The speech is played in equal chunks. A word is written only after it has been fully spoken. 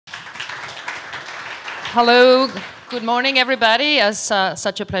Hello, good morning, everybody. It's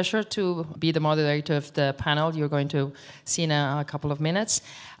such a pleasure to be the moderator of the panel you're going to see in a couple of minutes.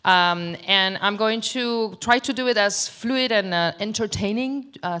 And I'm going to try to do it as fluid and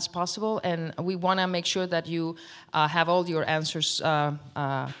entertaining as possible. And we want to make sure that you have all your answers,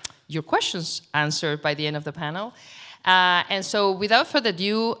 your questions answered by the end of the panel. And so without further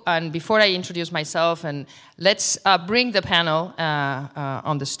ado, and before I introduce myself, and let's bring the panel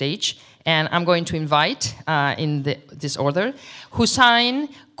on the stage. And I'm going to invite, in this order, Hussain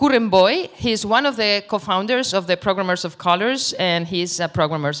Currimbhoy. He's one of the co-founders of the Programmers of Colors, and he's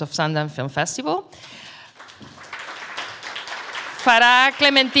Programmers of Sundance Film Festival.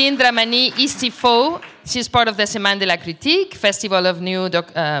 Clementine Dramani-Issifou. She's part of the Semaine de la Critique, Festival of New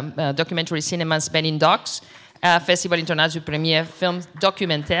Documentary Cinema's BeninDocs, Festival International du Premier Film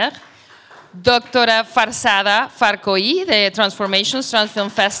Documentaire. Dr. Farzada, Farkhooi, the Transformations Trans Film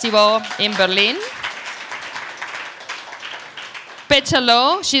Festival in Berlin.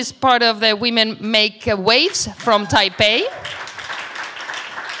 Pechalo, she's part of the Women Make Waves from Taipei.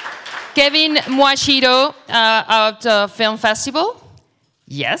 Kevin Mwachiro, out Film Festival.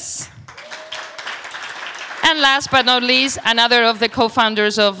 Yes. And last but not least, another of the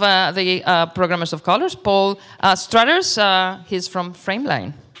co-founders of the Programmers of Colors, Paul Struthers. He's from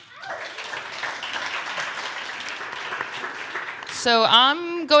Frameline. So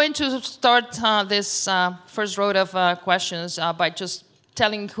I'm going to start this first round of questions by just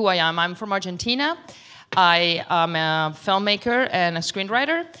telling who I am. I'm from Argentina. I am a filmmaker and a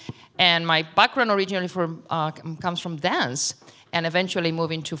screenwriter. And my background originally comes from dance and eventually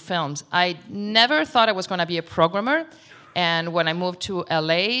moving to films. I never thought I was going to be a programmer. And when I moved to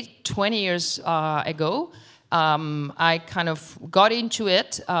LA 20 years ago, I kind of got into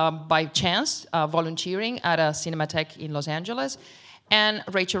it by chance, volunteering at a Cinematheque in Los Angeles. And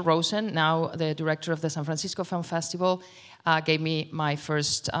Rachel Rosen, now the director of the San Francisco Film Festival, gave me my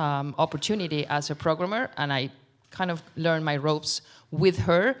first opportunity as a programmer. And I kind of learned my ropes with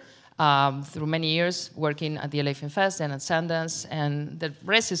her through many years, working at the LA Film Fest and at Sundance. And the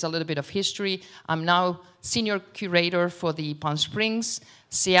rest is a little bit of history. I'm now senior curator for the Palm Springs,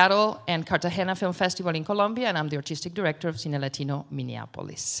 Seattle, and Cartagena Film Festival in Colombia, and I'm the artistic director of Cine Latino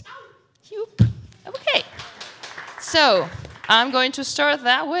Minneapolis. Okay. So I'm going to start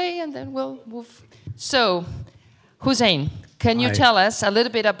that way, and then we'll move. So, Hussain, can you tell us a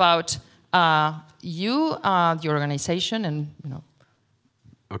little bit about you, your organization, and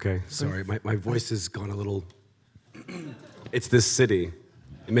Okay, sorry, my voice has gone a little. It's this city.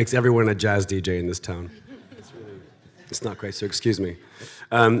 It makes everyone a jazz DJ in this town. It's not great, so excuse me.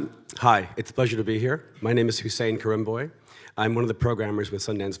 Hi, it's a pleasure to be here. My name is Hussain Currimbhoy. I'm one of the programmers with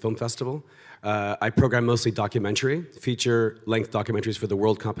Sundance Film Festival. I program mostly documentary, feature-length documentaries for the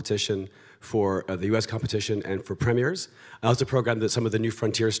World Competition, for the US competition, and for premieres. I also program some of the New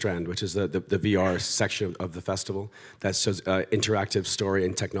Frontier strand, which is the VR section of the festival that shows interactive story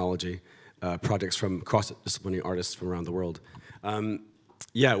and technology projects from cross-disciplinary artists from around the world.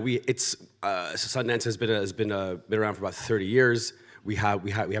 Sundance has been around for about 30 years. We have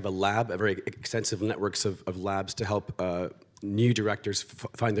a lab, a very extensive networks of labs to help new directors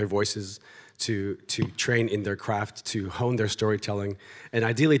find their voices, to train in their craft, to hone their storytelling, and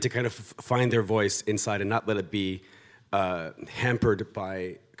ideally to kind of find their voice inside and not let it be hampered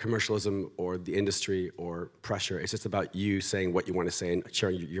by commercialism or the industry or pressure. It's just about you saying what you want to say and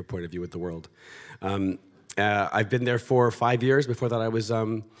sharing your point of view with the world. I've been there for 5 years. Before that, I was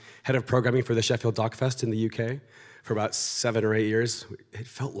head of programming for the Sheffield Doc Fest in the UK for about 7 or 8 years. It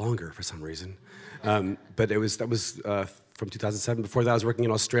felt longer for some reason, but that was from 2007. Before that, I was working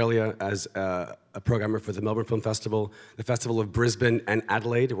in Australia as a programmer for the Melbourne Film Festival, the Festival of Brisbane and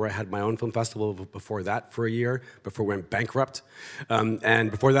Adelaide, where I had my own film festival before that for a year, before we went bankrupt. And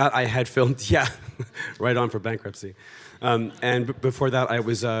before that, I had filmed, right on for bankruptcy. And before that,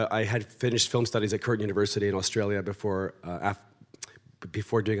 I had finished film studies at Curtin University in Australia before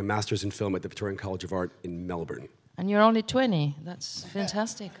doing a master's in film at the Victorian College of Art in Melbourne. And you're only 20. That's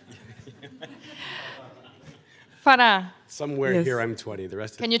fantastic. Farah. Somewhere here I'm 20. The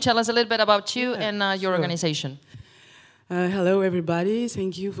rest. Can you tell us a little bit about you and your organization? Hello, everybody.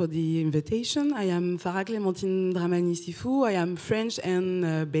 Thank you for the invitation. I am Clementine Dramani-Issifou. I am French and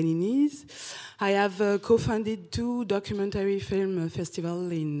Beninese. I have co-founded 2 documentary film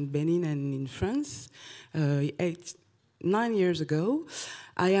festivals in Benin and in France 9 years ago.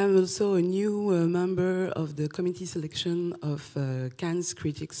 I am also a new member of the committee selection of Cannes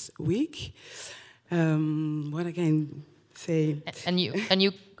Critics Week. What I can say. And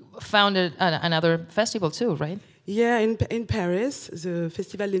you founded another festival too, right? Yeah, in Paris, the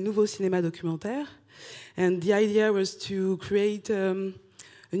Festival des Nouveaux Cinémas Documentaires. And the idea was to create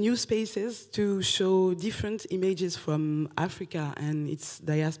new spaces to show different images from Africa and its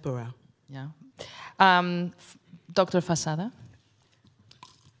diaspora. Yeah. Dr. Farzada?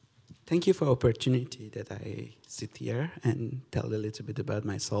 Thank you for the opportunity that I sit here and tell a little bit about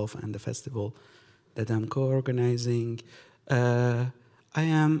myself and the festival that I'm co-organizing. I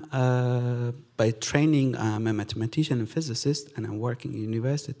am, by training, I'm a mathematician and physicist, and I'm working in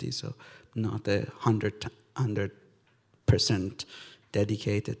university, so not 100%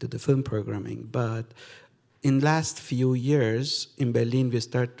 dedicated to the film programming. But in last few years, in Berlin, we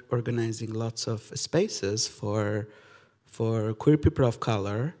start organizing lots of spaces for queer people of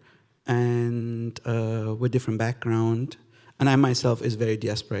color and with different background. And I myself is a very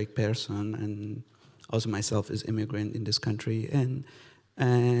diasporic person, and also myself is immigrant in this country. And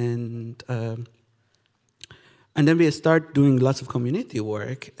then we start doing lots of community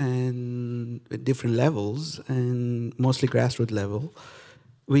work and at different levels, and mostly grassroots level.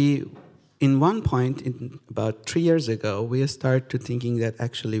 In one point, about 3 years ago, we started to thinking that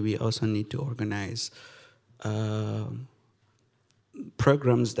actually we also need to organize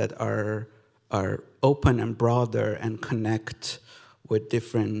programs that are open and broader and connect with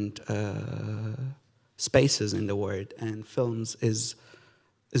different spaces in the world. And films is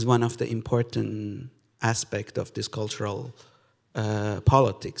one of the important aspect of this cultural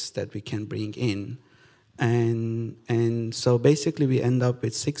politics that we can bring in. And so basically we end up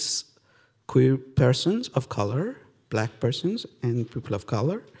with 6 queer persons of color, black persons and people of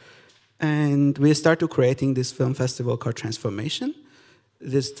color. And we started creating this film festival called Transformation.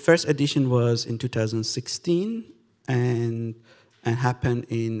 This first edition was in 2016 and happened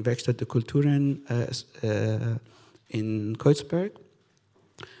in Werkstatt der Kulturen in Kreuzberg.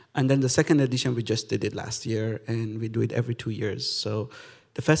 And then the second edition, we just did it last year, and we do it every 2 years. So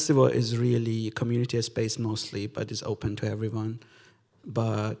the festival is really community space mostly, but it's open to everyone,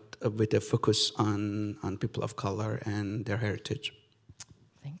 but with a focus on people of color and their heritage.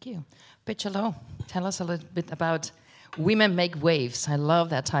 Thank you. Pichalo, tell us a little bit about Women Make Waves. I love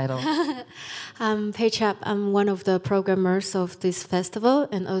that title. I'm Peichap. I'm one of the programmers of this festival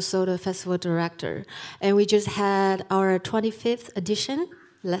and also the festival director. And we just had our 25th edition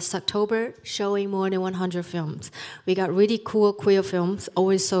last October, showing more than 100 films. We got really cool queer films,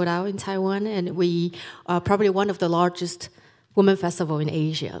 always sold out in Taiwan, and we are probably one of the largest women festival in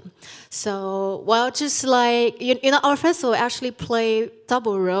Asia. So, well, just like, our festival actually play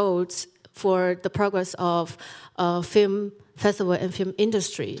double roles for the progress of film festival and film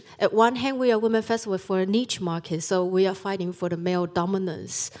industry. At one hand, we are a women festival for a niche market, so we are fighting for the male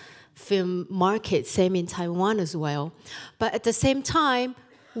dominance film market, same in Taiwan as well. But at the same time,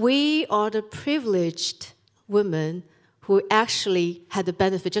 we are the privileged women who actually had the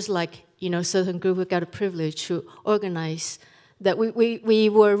benefit, just like certain group who got a privilege to organize. That we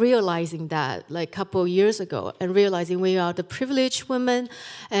were realizing that like a couple of years ago, and realizing we are the privileged women,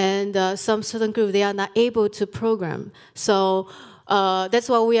 and some certain group they are not able to program. So that's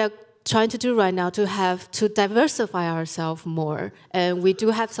what we are trying to do right now, to diversify ourselves more, and we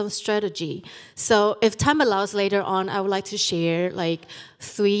do have some strategy. So if time allows later on, I would like to share like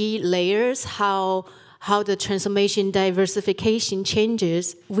 3 layers how the transformation diversification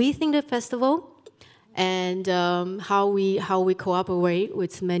changes within the festival, and how we cooperate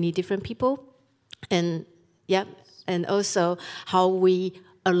with many different people, and also how we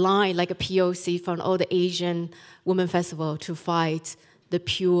align like a POC from all the Asian women festival to fight the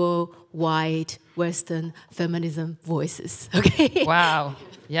pure white Western feminism voices. Okay. Wow.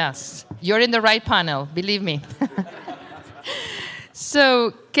 Yes, you're in the right panel. Believe me.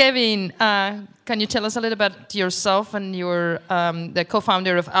 So, Kevin, can you tell us a little about yourself and you're the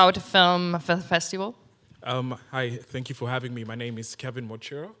co-founder of Out Film Festival? Hi, thank you for having me. My name is Kevin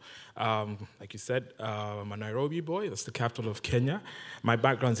Mwachiro. Like you said, I'm a Nairobi boy. That's the capital of Kenya. My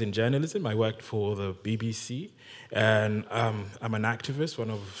background's in journalism. I worked for the BBC, and I'm an activist,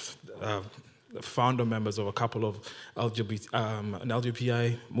 one of the founder members of a couple of an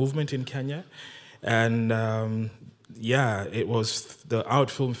LGBTQI movement in Kenya. And it was the Out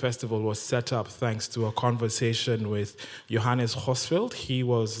Film Festival was set up thanks to a conversation with Johannes Hosfeld. He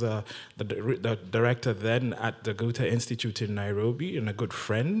was the director then at the Goethe Institute in Nairobi and a good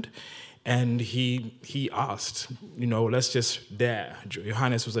friend. And he asked, let's just dare.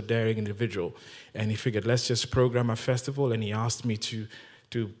 Johannes was a daring individual. And he figured, let's just program a festival. And he asked me to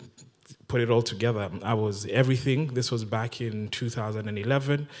put it all together. I was everything. This was back in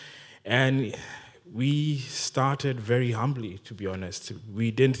 2011. And we started very humbly, to be honest.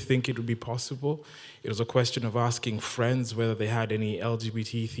 We didn't think it would be possible. It was a question of asking friends whether they had any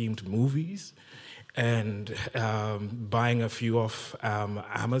LGBT-themed movies. and buying a few off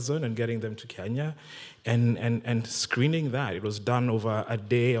Amazon and getting them to Kenya, and screening that. It was done over a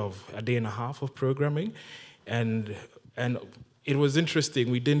day and a half of programming, and it was interesting.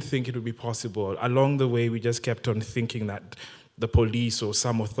 We didn't think it would be possible. Along the way, we just kept on thinking that the police or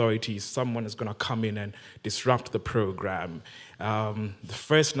some authorities, someone is going to come in and disrupt the program. The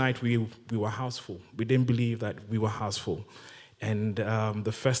first night we were houseful. We didn't believe that we were houseful. And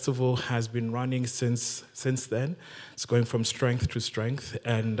the festival has been running since then. It's going from strength to strength.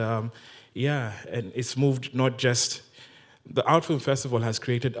 And yeah, and it's moved not just, the Art Film Festival has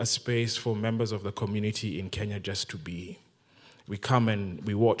created a space for members of the community in Kenya just to be. We come and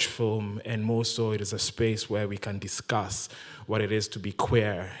we watch film, and more so it is a space where we can discuss what it is to be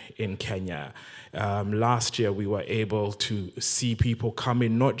queer in Kenya. Last year we were able to see people come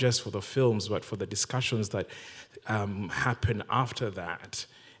in not just for the films, but for the discussions that happen after that.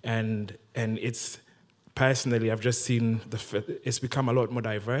 And it's, personally, I've just seen, it's become a lot more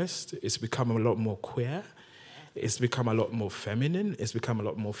diverse, it's become a lot more queer, it's become a lot more feminine, it's become a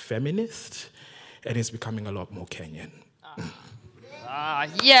lot more feminist, and it's becoming a lot more Kenyan.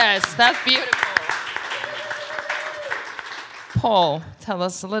 Yes, that's beautiful. Paul, tell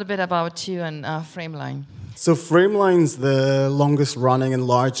us a little bit about you and Frameline. So Frameline's the longest running and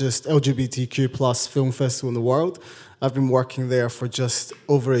largest LGBTQ+ film festival in the world. I've been working there for just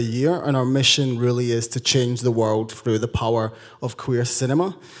over a year, and our mission really is to change the world through the power of queer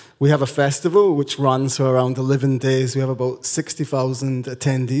cinema. We have a festival which runs for around 11 days. We have about 60,000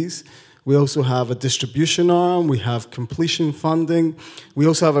 attendees. We also have a distribution arm, we have completion funding. We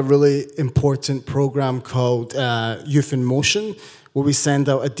also have a really important program called Youth in Motion, where we send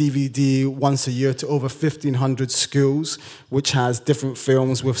out a DVD once a year to over 1,500 schools, which has different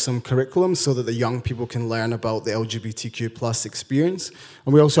films with some curriculum so that the young people can learn about the LGBTQ+ experience.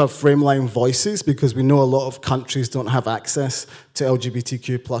 And we also have Frameline Voices, because we know a lot of countries don't have access to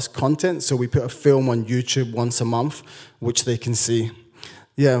LGBTQ+ content, so we put a film on YouTube once a month, which they can see.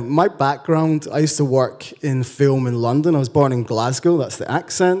 Yeah, my background, I used to work in film in London. I was born in Glasgow, that's the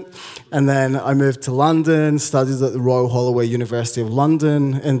accent. And then I moved to London, studied at the Royal Holloway University of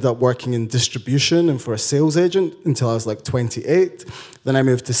London, ended up working in distribution and for a sales agent until I was like 28. Then I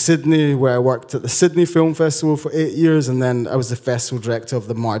moved to Sydney, where I worked at the Sydney Film Festival for 8 years, and then I was the festival director of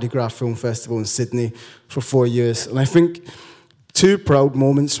the Mardi Gras Film Festival in Sydney for 4 years. And I think two proud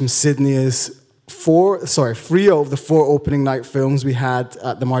moments from Sydney is 3 out of the 4 opening night films we had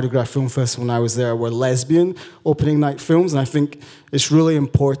at the Mardi Gras Film Festival when I was there were lesbian opening night films, and I think it's really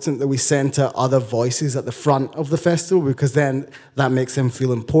important that we center other voices at the front of the festival, because then that makes them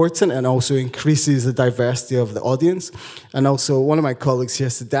feel important and also increases the diversity of the audience. And also, one of my colleagues here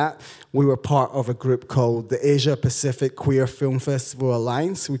said that we were part of a group called the Asia Pacific Queer Film Festival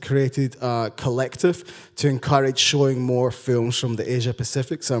Alliance. We created a collective to encourage showing more films from the Asia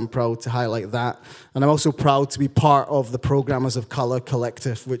Pacific, so I'm proud to highlight that. And I'm also proud to be part of the Programmers of Color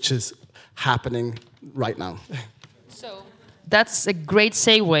Collective, which is happening right now. So that's a great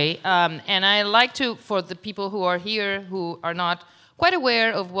segue. And I like to, for the people who are here who are not quite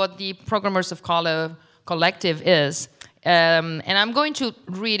aware of what the Programmers of Color Collective is, and I'm going to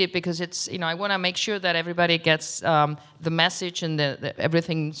read it because it's, I want to make sure that everybody gets the message and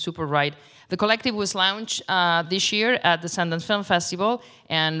everything super right. The collective was launched this year at the Sundance Film Festival,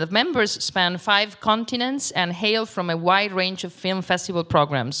 and the members span 5 continents and hail from a wide range of film festival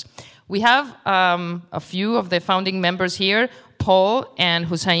programs. We have a few of the founding members here, Paul and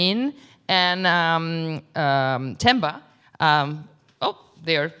Hussain and Temba. Oh,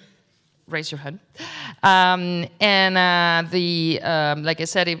 there. Raise your hand. Like I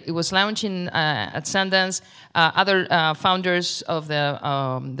said, it was launching at Sundance. Other founders of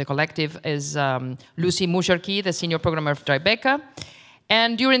the collective is Lucy Musharki, the senior programmer of Tribeca.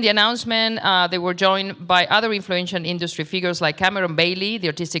 And during the announcement, they were joined by other influential industry figures like Cameron Bailey, the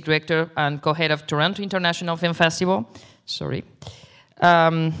artistic director and co-head of Toronto International Film Festival. Sorry.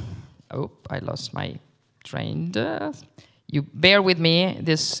 Oh, I lost my train. You bear with me.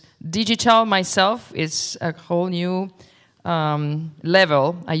 This digital myself is a whole new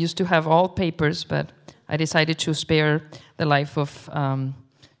level. I used to have all papers, but I decided to spare the life of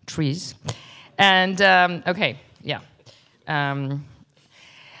trees. And, okay, yeah.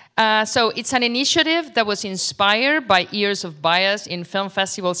 So it's an initiative that was inspired by years of bias in film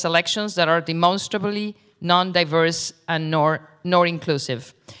festival selections that are demonstrably non-diverse and nor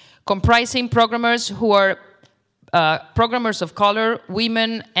inclusive, comprising programmers who are programmers of color,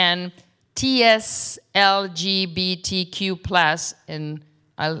 women, and LGBTQ+, and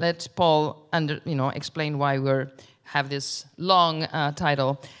I'll let Paul explain why we're have this long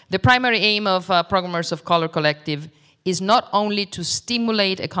title. The primary aim of Programmers of Color Collective is not only to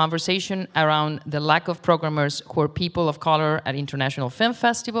stimulate a conversation around the lack of programmers who are people of color at international film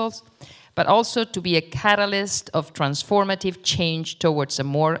festivals, but also to be a catalyst of transformative change towards a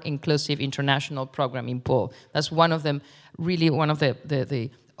more inclusive international programming pool. That's one of them, really one of the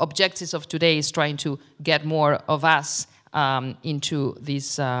objectives of today, is trying to get more of us into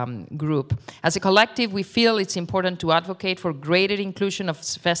this group. As a collective, we feel it's important to advocate for greater inclusion of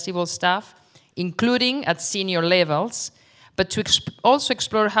festival staff, including at senior levels, but to also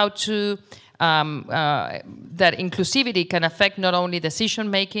explore how to that inclusivity can affect not only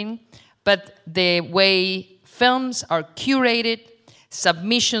decision-making, but the way films are curated,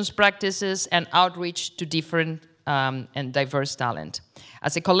 submissions practices, and outreach to different and diverse talent.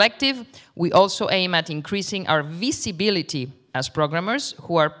 As a collective, we also aim at increasing our visibility as programmers,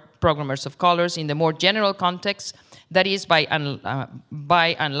 who are programmers of colors in the more general context, that is by and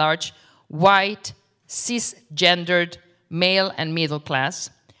large, white, cisgendered, male and middle class.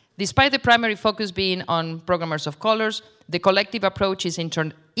 Despite the primary focus being on programmers of colors, the collective approach is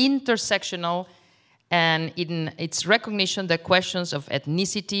intersectional, and in its recognition that questions of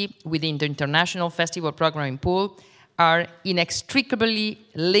ethnicity within the international festival programming pool are inextricably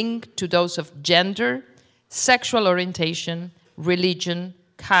linked to those of gender, sexual orientation, religion,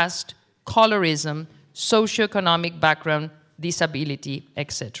 caste, colorism, socioeconomic background, disability,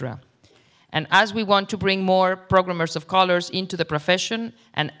 etc. And as we want to bring more programmers of colors into the profession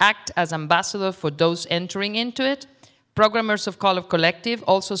and act as ambassadors for those entering into it, Programmers of Color Collective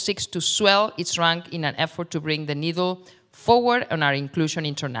also seeks to swell its rank in an effort to bring the needle forward on our Inclusion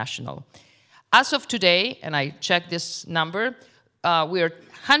International. As of today, and I checked this number, we are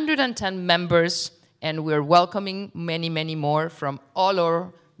 110 members, and we're welcoming many, many more from all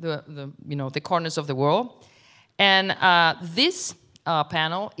over the corners of the world. And this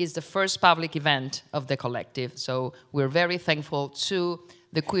panel is the first public event of the collective, so we're very thankful to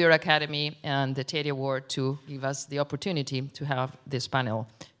the Queer Academy and the Teddy Award to give us the opportunity to have this panel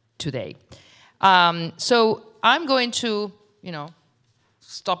today. So I'm going to,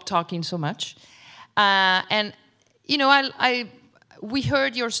 stop talking so much. And, we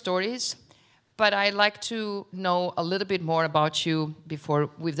heard your stories, but I'd like to know a little bit more about you before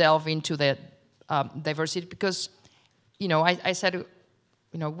we delve into the diversity, because, I said,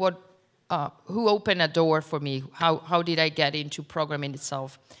 who opened a door for me? How did I get into programming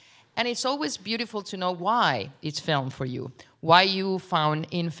itself? And it's always beautiful to know why it's film for you, why you found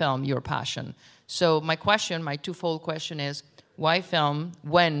in film your passion. So my twofold question is, why film,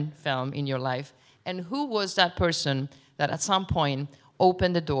 when film in your life, and who was that person that at some point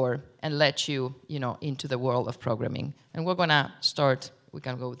opened the door and let you, into the world of programming? And we're gonna start, we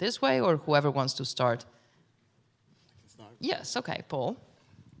can go this way, or whoever wants to start. Yes, okay, Paul.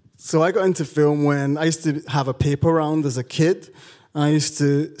 So I got into film when I used to have a paper round as a kid. I used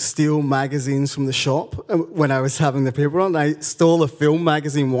to steal magazines from the shop when I was having the paper round. I stole a film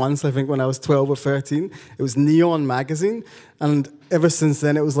magazine once, I think when I was 12 or 13. It was Neon magazine. And ever since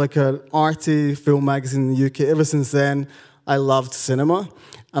then, it was like an arty film magazine in the UK. Ever since then, I loved cinema.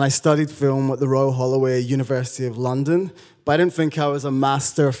 And I studied film at the Royal Holloway, University of London. But I didn't think I was a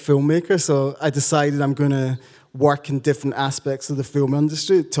master filmmaker, so I decided I'm going to work in different aspects of the film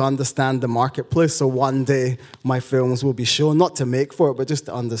industry to understand the marketplace. So one day my films will be shown, not to make for it, but just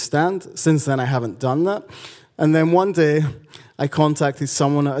to understand. Since then, I haven't done that. And then one day I contacted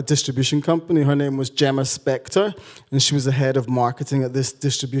someone at a distribution company. Her name was Gemma Spector, and she was the head of marketing at this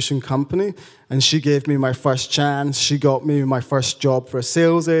distribution company. And she gave me my first chance. She got me my first job for a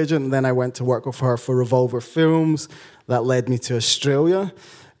sales agent. And then I went to work with her for Revolver Films. That led me to Australia.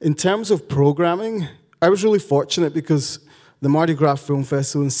 In terms of programming, I was really fortunate because the Mardi Gras Film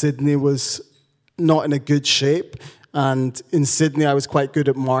Festival in Sydney was not in a good shape. And in Sydney, I was quite good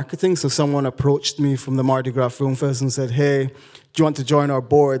at marketing. So someone approached me from the Mardi Gras Film Festival and said, hey, do you want to join our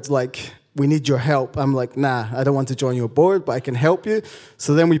board? Like, we need your help. I'm like, nah, I don't want to join your board, but I can help you.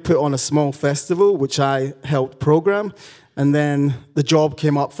 So then we put on a small festival, which I helped program. And then the job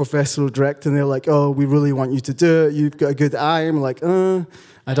came up for festival director, and they're like, oh, we really want you to do it. You've got a good eye. I'm like,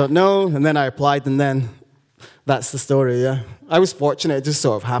 I don't know. And then I applied, and then that's the story, yeah. I was fortunate. It just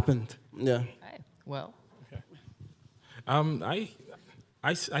sort of happened, yeah. Right. Well. Okay.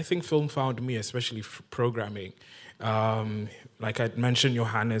 I think film found me, especially programming. Like I'd mentioned,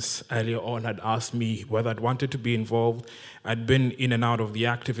 Johannes earlier on had asked me whether I'd wanted to be involved. I'd been in and out of the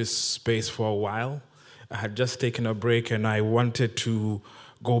activist space for a while. I had just taken a break, and I wanted to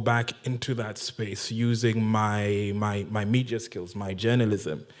go back into that space using my media skills, my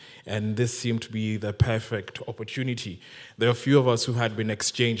journalism. And this seemed to be the perfect opportunity. There are a few of us who had been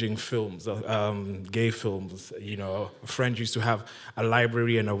exchanging films, gay films. You know, a friend used to have a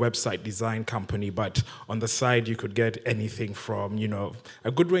library and a website design company, but on the side you could get anything from, you know,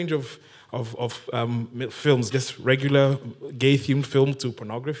 a good range of films, just regular gay-themed film to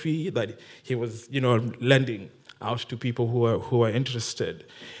pornography that he was, you know, lending out to people who are interested.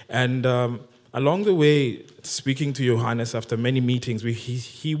 And along the way, speaking to Johannes after many meetings,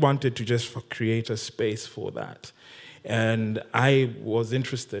 he wanted to just create a space for that. And I was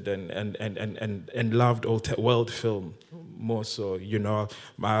interested and loved old world film more so, you know.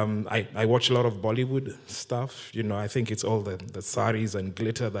 I watch a lot of Bollywood stuff, you know. I think it's all the saris and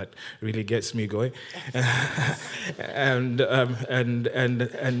glitter that really gets me going. and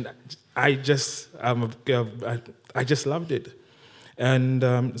I just loved it.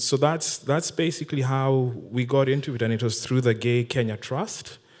 And so that's basically how we got into it, and it was through the Gay Kenya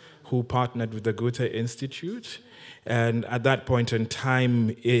Trust, who partnered with the Goethe Institute. And at that point in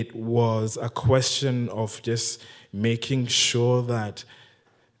time, it was a question of just making sure that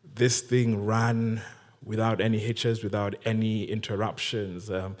this thing ran without any hitches, without any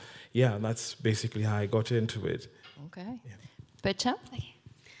interruptions. Yeah, that's basically how I got into it. Okay. Yeah. Pecha?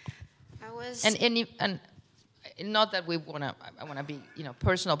 I was... And not that I want to be, you know,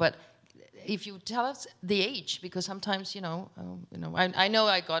 personal, but if you tell us the age, because sometimes, I know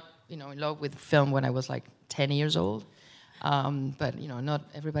I got, in love with film when I was like 10 years old, but not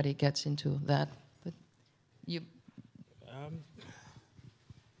everybody gets into that. But you,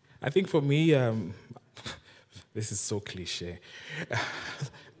 I think for me, this is so cliche.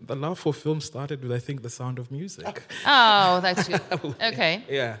 The love for film started with, I think, The Sound of Music. Oh, that's good. Okay.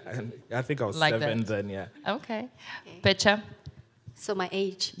 Yeah, and I think I was like 7 that. Then, yeah. Okay. Pecha? So my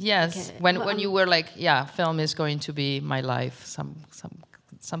age. Yes, okay. when you were like, yeah, film is going to be my life,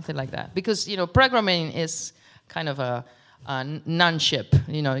 something like that. Because, programming is kind of a non-ship.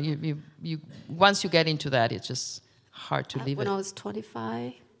 You once you get into that, it's just hard to leave when it. I was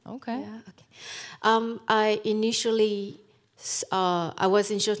 25. Okay. Yeah, okay. I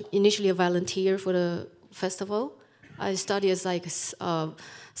was initially a volunteer for the festival. I studied as like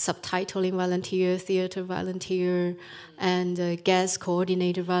subtitling volunteer, theater volunteer, and guest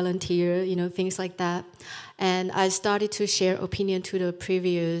coordinator volunteer, things like that. And I started to share opinion to the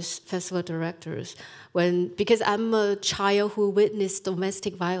previous festival directors because I'm a child who witnessed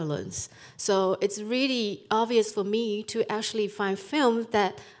domestic violence. So it's really obvious for me to actually find films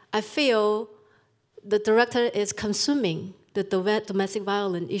that I feel the director is consuming the domestic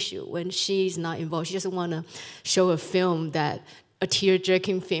violence issue when she's not involved. She doesn't want to show a film that a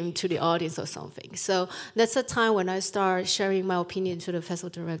tear-jerking film to the audience or something. So that's the time when I start sharing my opinion to the festival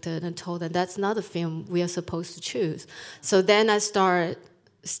director and told them that's not a film we are supposed to choose. So then I start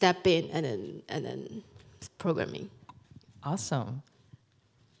stepping and then programming. Awesome.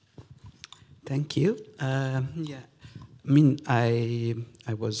 Thank you. Yeah, when I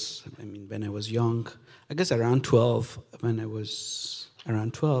was young, I guess around 12, when I was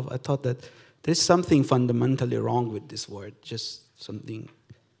around 12, I thought that there's something fundamentally wrong with this word, just something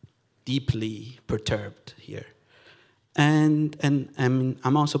deeply perturbed here. And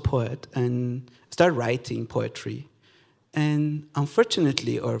I'm also a poet, and started writing poetry. And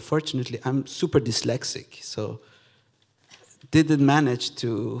unfortunately, or fortunately, I'm super dyslexic, so didn't manage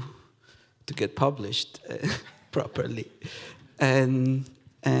to get published properly. And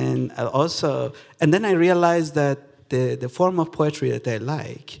then I realized that the form of poetry that I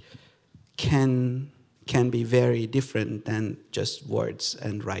like can be very different than just words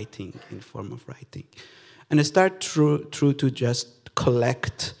and writing in form of writing. And I start through to just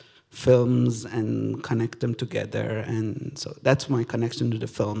collect films and connect them together, and so that's my connection to the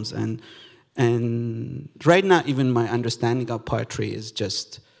films. And right now, even my understanding of poetry is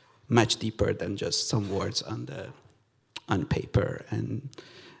just much deeper than just some words on paper, and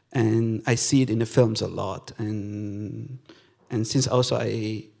I see it in the films a lot. And since also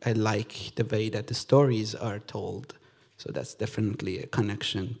I like the way that the stories are told, so that's definitely a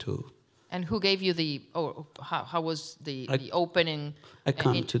connection to. And who gave you how was the opening? I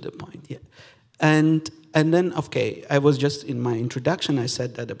come to the point, yeah. And then, okay, I was just in my introduction, I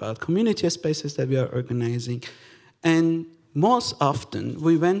said that about community spaces that we are organizing. And most often,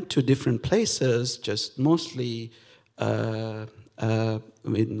 we went to different places, just mostly in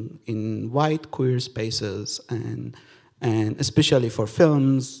white queer spaces, and especially for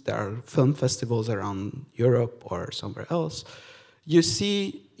films, there are film festivals around Europe or somewhere else. You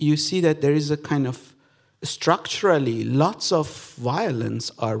see that there is a kind of structurally, lots of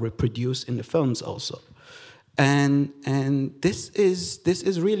violence are reproduced in the films also. And this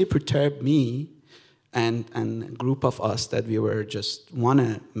is really perturbed me and a group of us that we were just want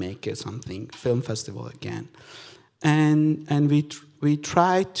to make it something, film festival again. And we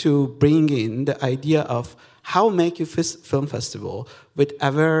try to bring in the idea of how make a film festival with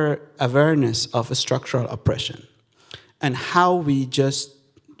awareness of a structural oppression, and how we just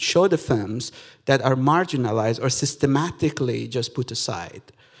show the films that are marginalized or systematically just put aside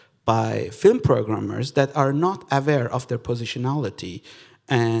by film programmers that are not aware of their positionality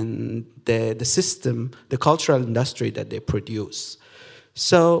and the system, the cultural industry that they produce.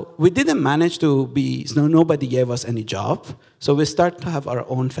 So we didn't manage to be, so nobody gave us any job. So we started to have our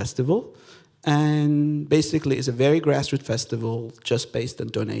own festival. And basically it's a very grassroots festival just based on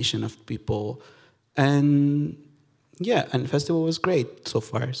donation of people. And yeah, and the festival was great so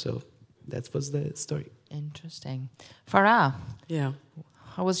far. So that was the story. Interesting. Farah, Yeah.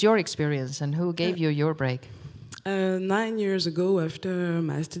 how was your experience and who gave you your break? 9 years ago, after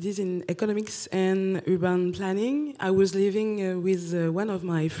my studies in economics and urban planning, I was living with one of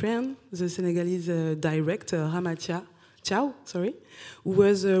my friends, the Senegalese director, Hamatia Chao, who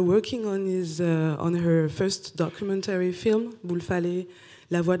was working on her first documentary film, Boulfalé,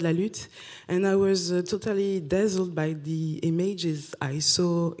 La Voix de la Lutte, and I was totally dazzled by the images I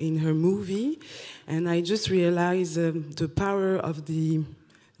saw in her movie, and I just realized the power of the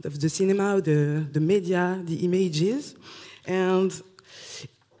cinema, the media, the images, and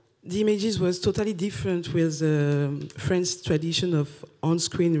the images was totally different with the French tradition of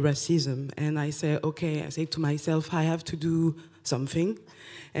on-screen racism. And I said, okay, I said to myself, I have to do something.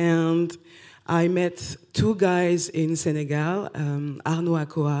 And I met two guys in Senegal, Arnaud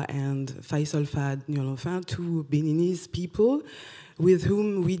Akoa and Faisal Fad Nyolonfin, two Beninese people with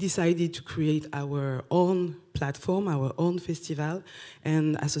whom we decided to create our own platform, our own festival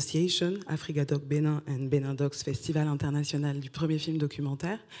and association, Africadoc Bénin and BeninDocs Festival International du Premier Film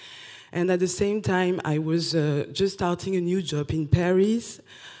Documentaire. And at the same time, I was just starting a new job in Paris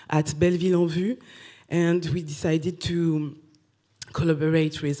at Belleville-en-Vue, and we decided to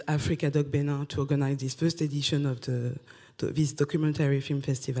collaborate with Africadoc Bénin to organize this first edition of this documentary film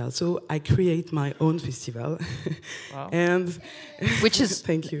festival. So I create my own festival. Wow. And which is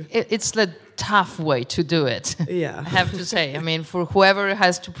thank you. It's the tough way to do it. Yeah. I have to say. I mean, for whoever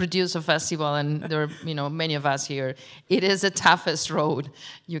has to produce a festival, and there are many of us here, it is the toughest road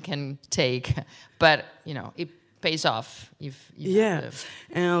you can take. But it pays off if you yeah.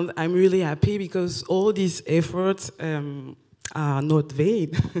 And I'm really happy because all these efforts are not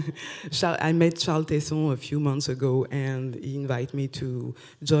vain. I met Charles Tesson a few months ago, and he invited me to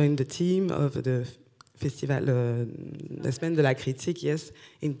join the team of the festival La Semaine de la Critique, yes,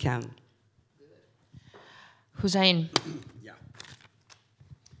 in Cannes. Hussain. Yeah.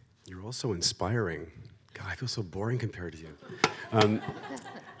 You're also inspiring. God, I feel so boring compared to you.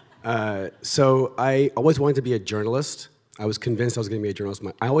 So I always wanted to be a journalist. I was convinced I was going to be a journalist.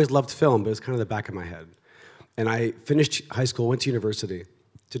 I always loved film, but it's kind of the back of my head. And I finished high school, went to university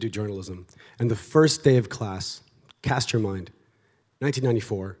to do journalism. And the first day of class, cast your mind,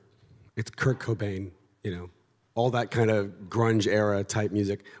 1994, it's Kurt Cobain, all that kind of grunge era type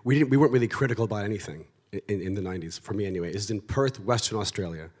music. We weren't really critical about anything in the 90s, for me anyway. This is in Perth, Western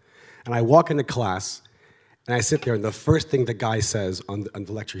Australia. And I walk into class, and I sit there, and the first thing the guy says on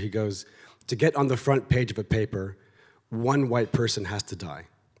the lecture, he goes, to get on the front page of a paper, one white person has to die.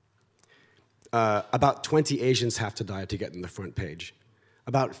 About 20 Asians have to die to get in the front page.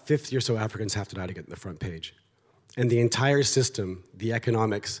 About 50 or so Africans have to die to get in the front page. And the entire system, the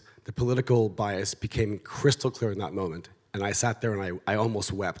economics, the political bias became crystal clear in that moment. And I sat there and I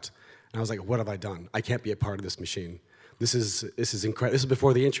almost wept. And I was like, what have I done? I can't be a part of this machine. This is incredible. This is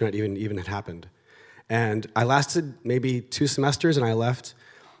before the internet even had happened. And I lasted maybe 2 semesters and I left.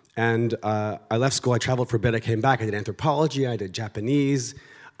 And I left school, I traveled for a bit, I came back, I did anthropology, I did Japanese,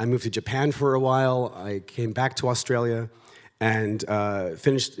 I moved to Japan for a while. I came back to Australia and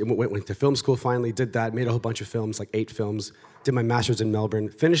went to film school finally, did that, made a whole bunch of films, like 8 films, did my master's in Melbourne,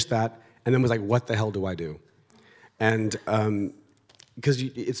 finished that, and then was like, what the hell do I do? And because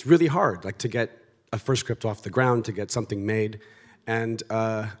it's really hard, like to get a first script off the ground, to get something made. And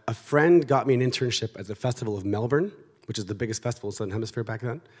a friend got me an internship at the Festival of Melbourne, which is the biggest festival in the Southern Hemisphere back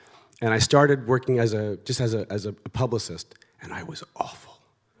then. And I started working as a publicist, and I was awful.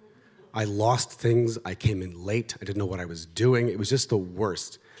 I lost things, I came in late, I didn't know what I was doing, it was just the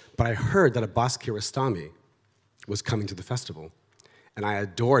worst. But I heard that Abbas Kiarostami was coming to the festival, and I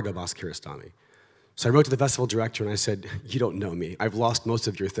adored Abbas Kiarostami. So I wrote to the festival director and I said, you don't know me, I've lost most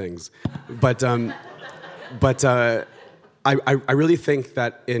of your things. But I really think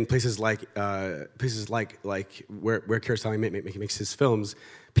that in places like where Kiarostami makes his films,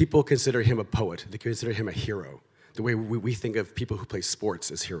 people consider him a poet. They consider him a hero. The way we think of people who play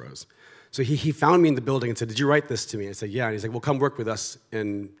sports as heroes. So he found me in the building and said, "Did you write this to me?" I said, "Yeah." And he's like, "Well, come work with us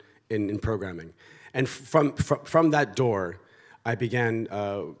in programming." And from that door, I began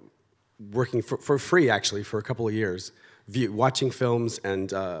working for free, actually, for a couple of years, watching films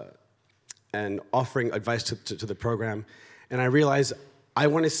and offering advice to the program. And I realized I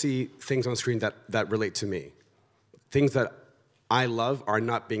want to see things on screen that relate to me. Things that I love are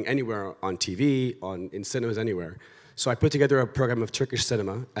not being anywhere on TV, in cinemas, anywhere. So I put together a program of Turkish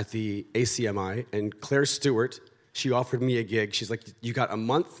cinema at the ACMI, and Claire Stewart, she offered me a gig. She's like, "You got a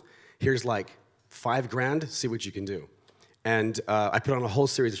month, here's like $5 grand, see what you can do." And I put on a whole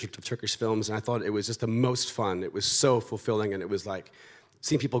series of Turkish films, and I thought it was just the most fun. It was so fulfilling, and it was like,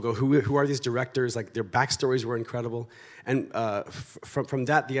 seeing people go, who are these directors? Like, their backstories were incredible. And from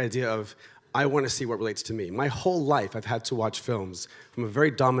that, the idea of, I want to see what relates to me. My whole life, I've had to watch films from a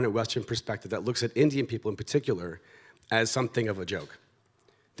very dominant Western perspective that looks at Indian people in particular as something of a joke.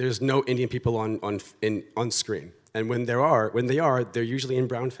 There's no Indian people on screen. And when they are, they're usually in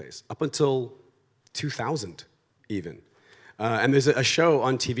brownface, up until 2000 even. And there's a show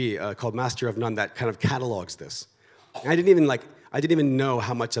on TV called Master of None that kind of catalogs this. And I didn't even know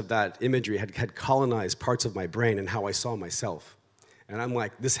how much of that imagery had colonized parts of my brain and how I saw myself. And I'm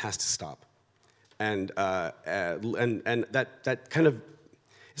like, this has to stop. And that kind of,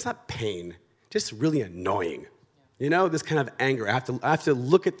 it's not pain, just really annoying. You know, this kind of anger. I have to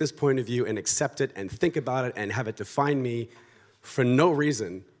look at this point of view and accept it and think about it and have it define me for no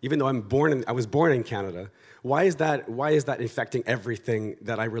reason, even though I was born in Canada. Why is that infecting everything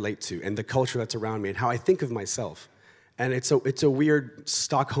that I relate to and the culture that's around me and how I think of myself? And it's a weird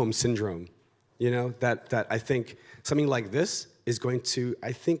Stockholm syndrome, you know, that I think something like this is going to,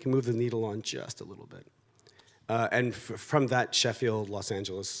 I think, move the needle on just a little bit. And from that, Sheffield, Los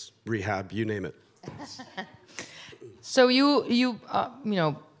Angeles, rehab, you name it. So you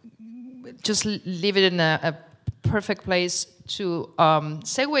know, just leave it in a perfect place to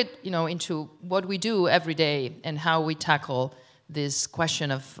segue, you know, into what we do every day and how we tackle this question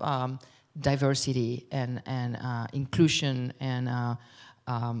of diversity and inclusion and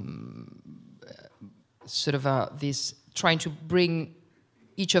sort of this trying to bring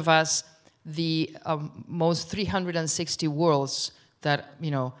each of us the most 360 worlds that,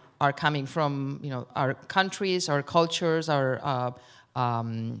 you know, are coming from, you know, our countries, our cultures, our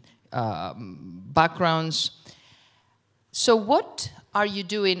backgrounds. So what are you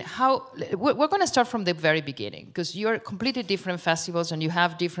doing? We're going to start from the very beginning, because you're completely different festivals and you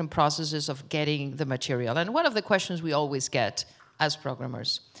have different processes of getting the material. And one of the questions we always get as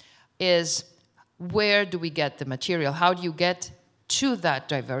programmers is, where do we get the material? How do you get to that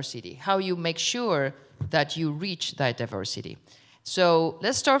diversity? How you make sure that you reach that diversity? So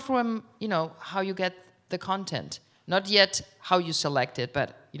let's start from, you know, how you get the content. Not yet how you select it,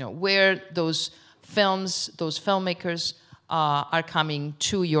 but, you know, where those films, those filmmakers are coming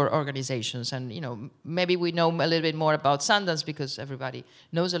to your organizations. And, you know, maybe we know a little bit more about Sundance because everybody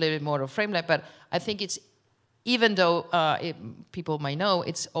knows a little bit more of Framelit, but I think it's, even though people might know,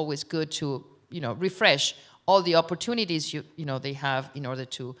 it's always good to, you know, refresh all the opportunities you know they have in order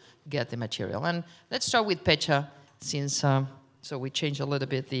to get the material. And let's start with Pecha, since so we change a little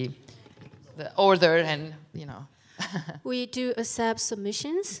bit the order, and, you know. We do accept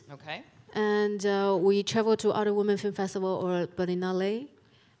submissions. Okay. And we travel to other women film festival or Berlinale,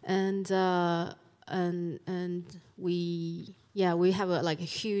 and we have a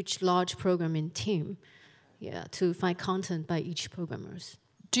huge, large programming team, to find content by each programmers.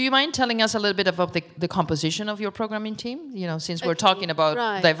 Do you mind telling us a little bit about the composition of your programming team? You know, since we're talking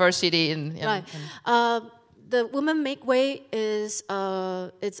about diversity and the Women Make Way is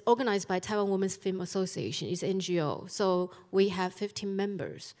it's organized by Taiwan Women's Film Association. It's NGO. So we have 15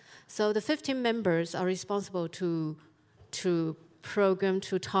 members. So the 15 members are responsible to program,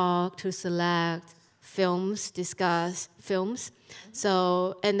 to talk, to select films, discuss films.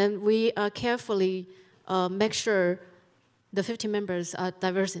 So, and then we carefully make sure the 15 members are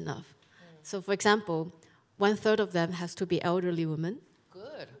diverse enough. So for example, 1/3 of them has to be elderly women.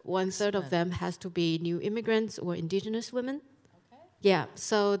 Good. 1/3 of them has to be new immigrants or indigenous women. Okay. Yeah,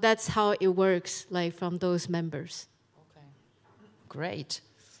 so that's how it works, like from those members. Okay. Great.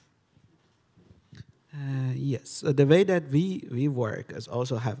 Yes, the way that we work is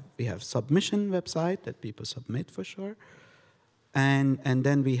also we have submission website that people submit for sure, and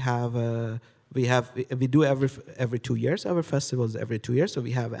then we have we do every 2 years. Our festivals every 2 years, so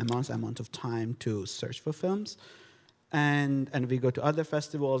we have amount of time to search for films, and we go to other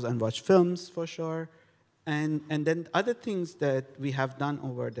festivals and watch films for sure, and then other things that we have done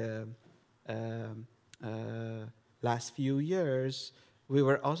over the last few years. We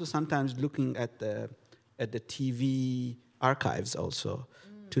were also sometimes looking at the TV archives also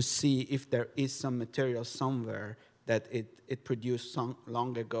to see if there is some material somewhere that it produced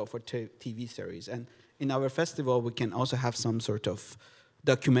long ago for TV series. And in our festival, we can also have some sort of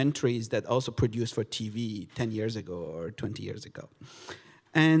documentaries that also produced for TV 10 years ago or 20 years ago.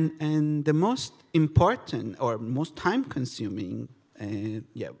 And the most important or most time-consuming,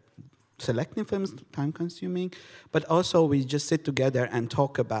 selecting films time-consuming, but also we just sit together and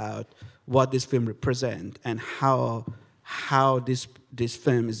talk about what this film represents and how this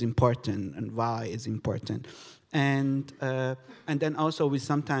film is important and why it's important. And then also we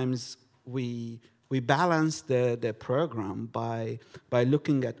sometimes balance the program by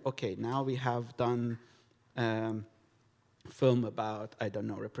looking at, okay, now we have done film about, I don't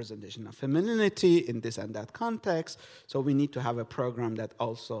know, representation of femininity in this and that context, so we need to have a program that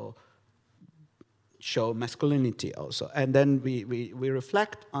also show masculinity also. And then we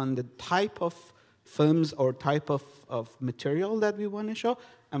reflect on the type of films or type of material that we want to show,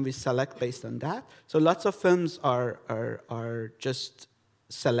 and we select based on that. So lots of films are just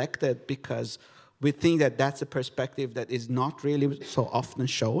selected because we think that that's a perspective that is not really so often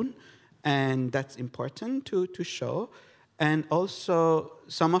shown, and that's important to show. And also,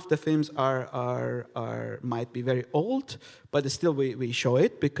 some of the films might be very old, but still we show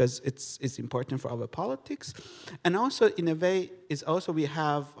it because it's important for our politics. And also, in a way, is also we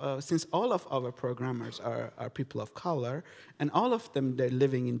have, since all of our programmers are people of color, and all of them, they're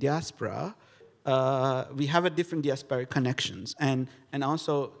living in diaspora, we have a different diasporic connections. And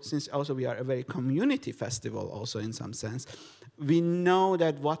also, since also we are a very community festival also in some sense, we know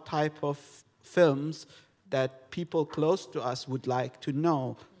that what type of films that people close to us would like to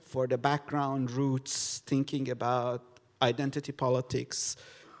know for the background, roots, thinking about identity politics.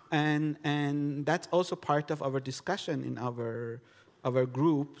 And that's also part of our discussion in our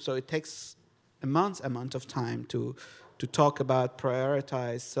group. So it takes immense amount of time to talk about,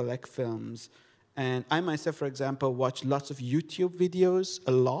 prioritize, select films. And I myself, for example, watch lots of YouTube videos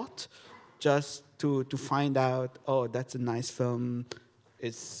a lot just to find out, oh, that's a nice film.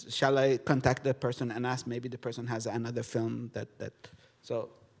 Shall I contact the person and ask maybe the person has another film that so,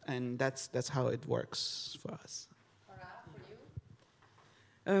 and that's how it works for us.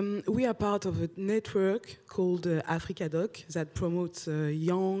 We are part of a network called AfricaDoc that promotes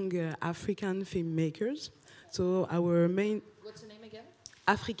young African filmmakers. So our main... What's the name again?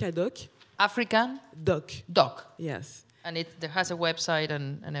 AfricaDoc. African? Doc. Yes. And it has a website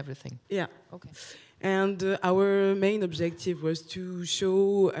and everything? Yeah. Okay. And our main objective was to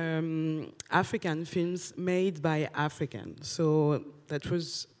show African films made by Africans. So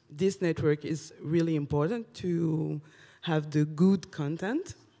this network is really important to have the good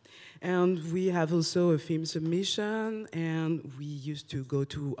content. And we have also a film submission, and we used to go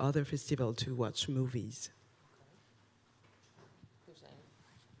to other festivals to watch movies.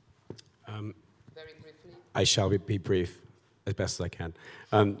 Very briefly. I shall be brief as best as I can.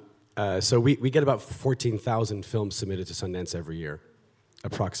 So we get about 14,000 films submitted to Sundance every year,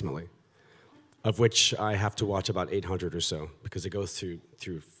 approximately, of which I have to watch about 800 or so, because it goes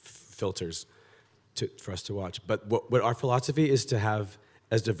through filters for us to watch. But what our philosophy is to have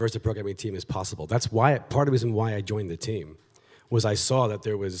as diverse a programming team as possible. That's why, part of the reason why I joined the team, was I saw that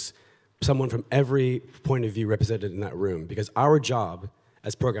there was someone from every point of view represented in that room, because our job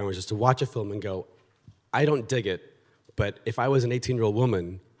as programmers is to watch a film and go, I don't dig it, but if I was an 18-year-old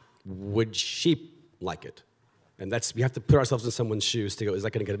woman, would she like it? And we have to put ourselves in someone's shoes to go, is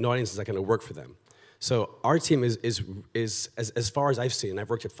that going to get an audience? Is that going to work for them? So our team is as far as I've seen,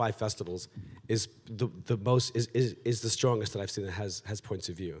 I've worked at 5 festivals, is the strongest that I've seen that has points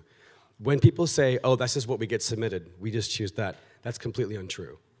of view. When people say, oh, that's just what we get submitted, we just choose that, that's completely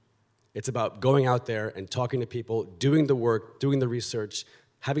untrue. It's about going out there and talking to people, doing the work, doing the research,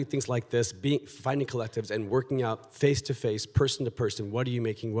 having things like this, finding collectives and working out face-to-face, person-to-person, what are you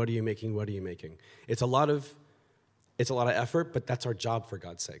making, what are you making, what are you making? It's a lot of effort, but that's our job, for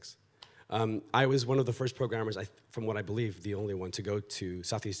God's sakes. I was one of the first programmers, from what I believe, the only one to go to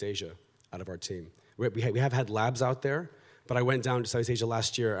Southeast Asia out of our team. We have had labs out there, but I went down to Southeast Asia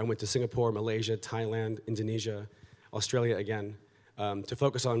last year. I went to Singapore, Malaysia, Thailand, Indonesia, Australia again, to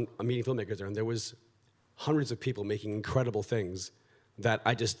focus on meeting filmmakers there. And there was hundreds of people making incredible things that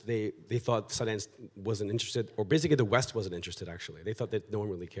they thought Sundance wasn't interested, or basically the West wasn't interested, actually. They thought that no one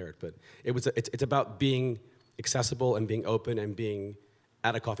really cared, but it's about being accessible and being open and being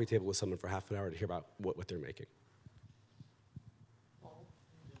at a coffee table with someone for half an hour to hear about what they're making.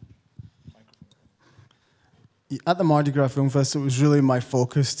 At the Mardi Gras Film Festival, it was really my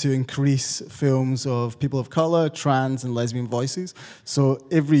focus to increase films of people of color, trans, and lesbian voices. So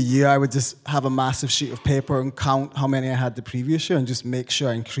every year I would just have a massive sheet of paper and count how many I had the previous year and just make sure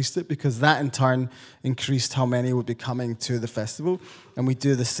I increased it, because that in turn increased how many would be coming to the festival. And we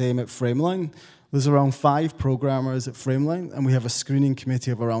do the same at Frameline. There's around 5 programmers at Frameline, and we have a screening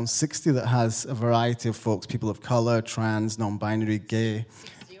committee of around 60 that has a variety of folks, people of color, trans, non-binary, gay.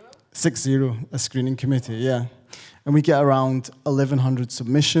 60, a screening committee, yeah. And we get around 1,100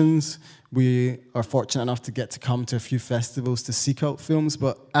 submissions. We are fortunate enough to get to come to a few festivals to seek out films,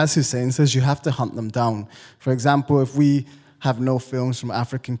 but as Hussain says, you have to hunt them down. For example, if we have no films from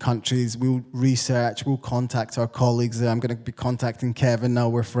African countries, we'll research, we'll contact our colleagues there. I'm going to be contacting Kevin now,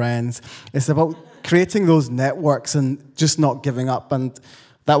 we're friends. It's about creating those networks and just not giving up, and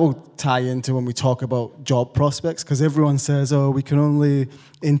that will tie into when we talk about job prospects, because everyone says, oh, we can only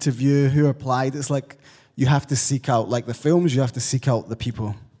interview who applied. It's like, you have to seek out, like the films, you have to seek out the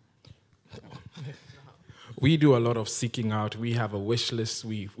people. We do a lot of seeking out. We have a wish list.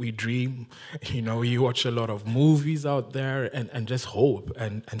 We dream. You know, we watch a lot of movies out there and just hope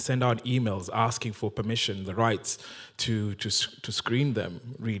and send out emails asking for permission, the rights to screen them,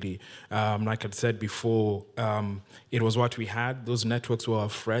 really. Like I said before, it was what we had. Those networks were our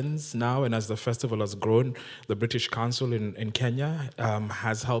friends now, and as the festival has grown, the British Council in Kenya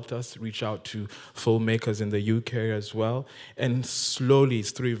has helped us reach out to filmmakers in the UK as well. And slowly,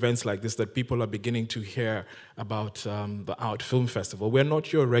 it's through events like this that people are beginning to hear about the Out Film Festival. We're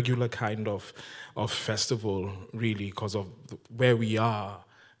not your regular kind of festival, really, because of where we are.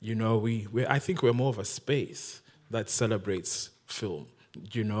 You know, I think we're more of a space that celebrates film,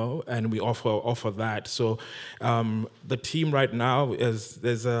 you know, and we offer that. So the team right now is,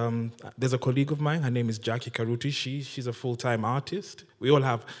 there's a colleague of mine, her name is Jackie Karuti. She's a full-time artist. We all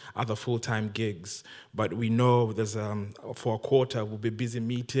have other full-time gigs, but we know there's for a quarter we'll be busy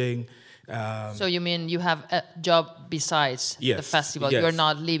meeting. So you mean you have a job besides the festival? Yes. You're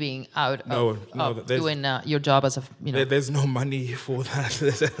not living out of doing your job as a, you know. There's no money for that,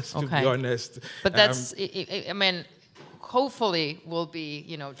 to be honest. But that's, I mean, hopefully we'll be,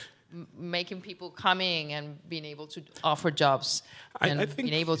 you know, making people coming and being able to offer jobs and I think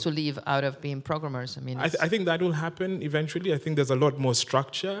being able to live out of being programmers. I mean, I think that will happen eventually. I think there's a lot more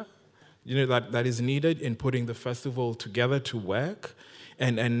structure, you know, that is needed in putting the festival together to work.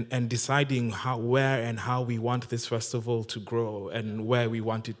 And deciding where and how we want this festival to grow and where we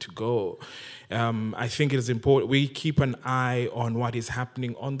want it to go. I think it is important we keep an eye on what is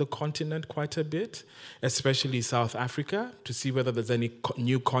happening on the continent quite a bit, especially South Africa, to see whether there's any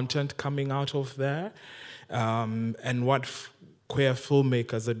new content coming out of there, and what queer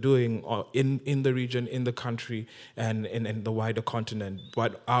filmmakers are doing in the region, in the country, and in the wider continent.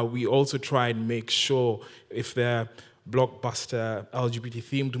 But we also try and make sure if they're blockbuster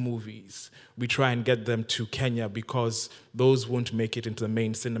LGBT-themed movies, we try and get them to Kenya, because those won't make it into the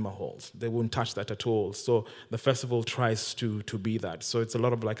main cinema halls. They won't touch that at all. So the festival tries to be that. So it's a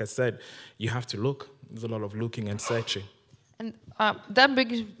lot of, like I said, you have to look. There's a lot of looking and searching. And that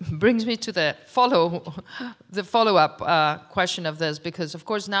brings me to the follow-up question of this, because of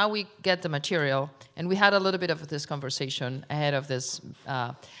course now we get the material, and we had a little bit of this conversation ahead of this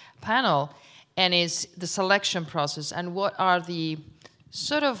panel, and is the selection process, and what are the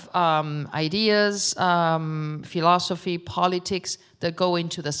sort of ideas, philosophy, politics that go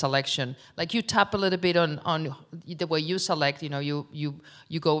into the selection. Like you tap a little bit on the way you select. You know,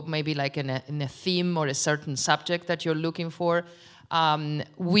 you go maybe like in a theme or a certain subject that you're looking for.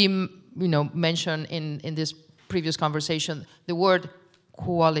 We mentioned in this previous conversation the word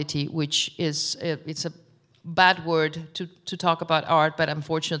quality, which is it's a bad word to talk about art, but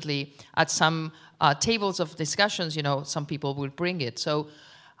unfortunately at some tables of discussions, you know, some people will bring it. So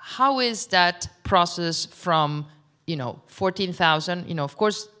how is that process from, 14,000, of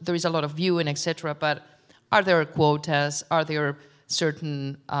course there is a lot of viewing, etc., but are there quotas? Are there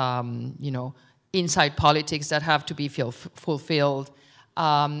certain, inside politics that have to be fulfilled?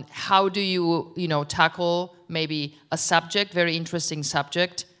 How do you, tackle maybe a subject, very interesting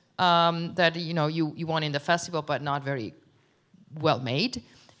subject, that you want in the festival but not very well made,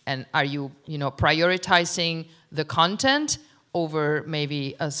 and are you prioritizing the content over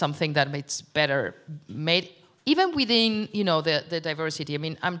maybe something that makes better made, even within the diversity? I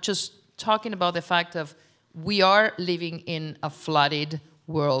mean, I'm just talking about the fact of we are living in a flooded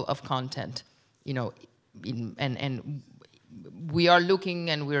world of content, you know, and we are looking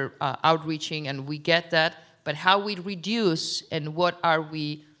and we're outreaching and we get that, but how we reduce and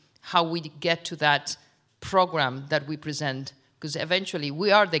how we get to that program that we present, because eventually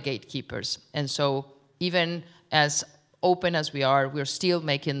we are the gatekeepers. And so even as open as we are, we're still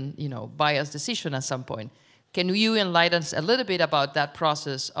making, you know, biased decision at some point. Can you enlighten us a little bit about that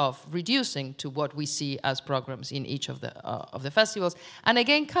process of reducing to what we see as programs in each of the festivals? And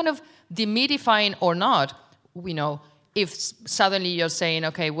again, kind of demystifying or not, you know, if suddenly you're saying,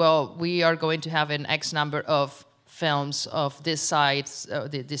 okay, well, we are going to have an X number of films of this size,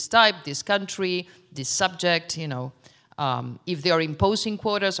 this type, this country, this subject, you know, if they are imposing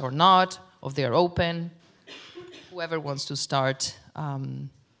quotas or not, or if they're open, whoever wants to start.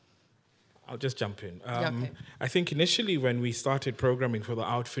 I'll just jump in. Yeah, okay. I think initially when we started programming for the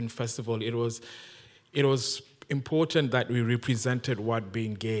Outfin Festival, it was important that we represented what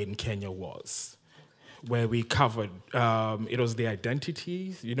being gay in Kenya was, where we covered, it was the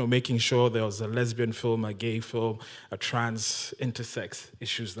identities, you know, making sure there was a lesbian film, a gay film, a trans, intersex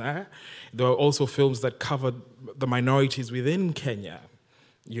issues there. There were also films that covered the minorities within Kenya.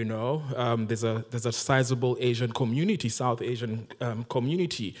 You know, there's a sizable Asian community, South Asian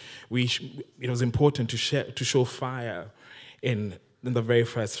community. It was important to show fire in the very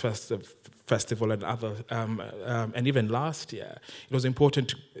first festival and other, and even last year. It was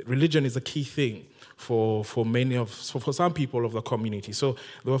important. Religion is a key thing for some people of the community. So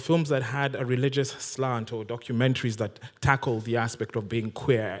there were films that had a religious slant or documentaries that tackled the aspect of being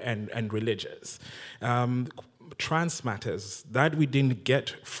queer and religious. Trans matters that we didn't get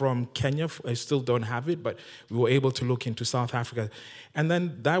from Kenya. I still don't have it, but we were able to look into South Africa. And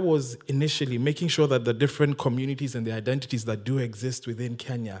then that was initially making sure that the different communities and the identities that do exist within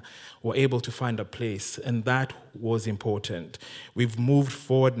Kenya were able to find a place, and that was important. We've moved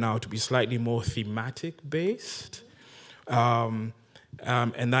forward now to be slightly more thematic based, and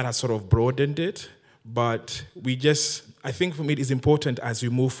that has sort of broadened it. But I think for me it is important as we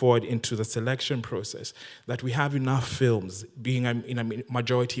move forward into the selection process that we have enough films, being in a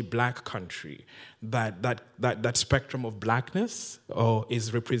majority black country, that spectrum of blackness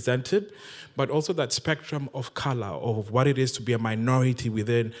is represented, but also that spectrum of color, of what it is to be a minority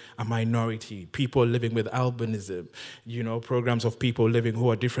within a minority, people living with albinism, you know, programs of people living who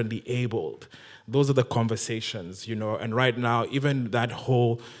are differently abled. Those are the conversations, you know, and right now, even that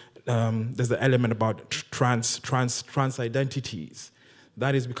whole there's the element about trans identities.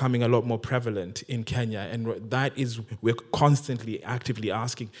 That is becoming a lot more prevalent in Kenya, and we're constantly actively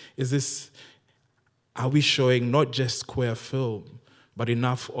asking, are we showing not just queer film, but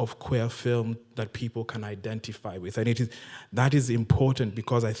enough of queer film that people can identify with? And that is important,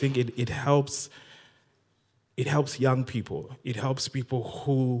 because I think it helps young people. It helps people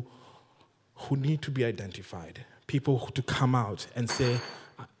who need to be identified, people to come out and say,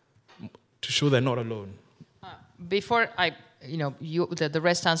 to show they're not alone. Before the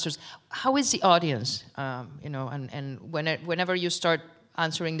rest answers, how is the audience? You know, and whenever you start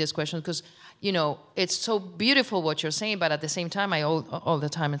answering this question, because you know it's so beautiful what you're saying, but at the same time, all the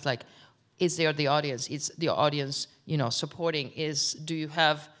time it's like, is there the audience? Is the audience, you know, supporting? Do you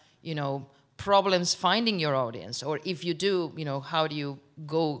have, you know, problems finding your audience, or if you do, you know, how do you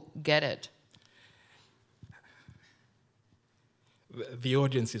go get it? The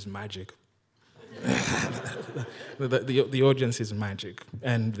audience is magic. The audience is magic,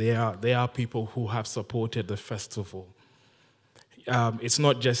 and they are people who have supported the festival. It's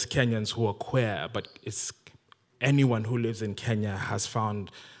not just Kenyans who are queer, but it's anyone who lives in Kenya has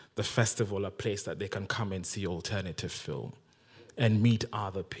found the festival a place that they can come and see alternative film and meet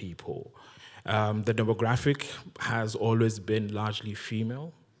other people. The demographic has always been largely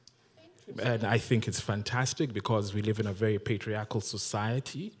female. And I think it's fantastic because we live in a very patriarchal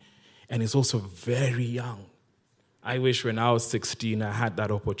society, and it's also very young. I wish when I was 16 I had that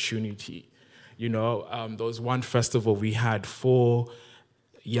opportunity. You know, there was one festival we had 4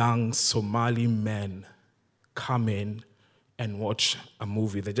 young Somali men come in and watch a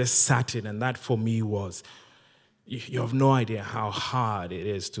movie. They just sat in, and that for me was, you have no idea how hard it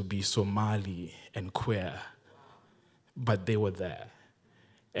is to be Somali and queer, but they were there.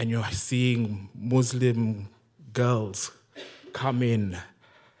 And you're seeing Muslim girls come in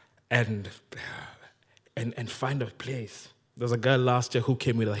and find a place. There's a girl last year who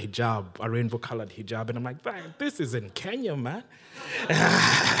came with a hijab, a rainbow-colored hijab, and I'm like, this is in Kenya, man.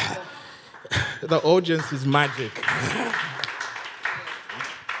 The audience is magic.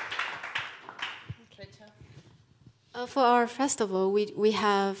 for our festival, we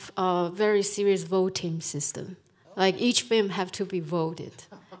have a very serious voting system. Like each film have to be voted,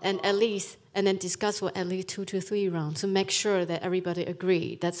 and then discuss for at least 2 to 3 rounds to make sure that everybody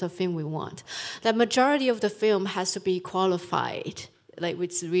agree that's a film we want. The majority of the film has to be qualified, like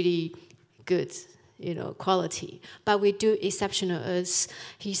with really good, quality. But we do exceptional, as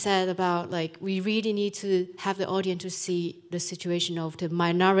he said about like we really need to have the audience to see the situation of the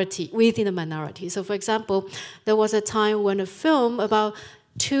minority within the minority. So, for example, there was a time when a film about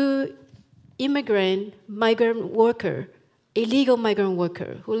 2 migrant worker, illegal migrant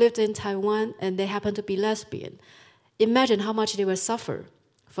worker who lived in Taiwan and they happened to be lesbian. Imagine how much they will suffer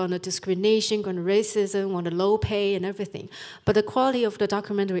from the discrimination, from the racism, from the low pay and everything. But the quality of the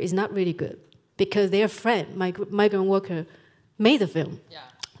documentary is not really good because their friend, migrant worker, made the film. Yeah.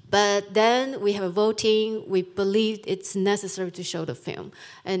 But then we have a voting. We believe it's necessary to show the film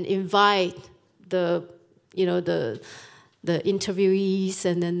and invite the interviewees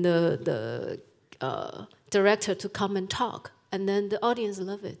and then the director to come and talk, and then the audience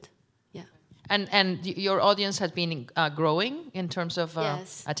love it. Yeah. And your audience has been growing in terms of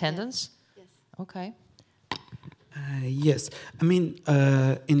yes. attendance. Yes. Okay. Yes, I mean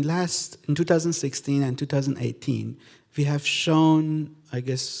in 2016 and 2018, we have shown, I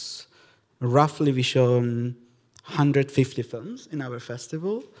guess, roughly we shown 150 films in our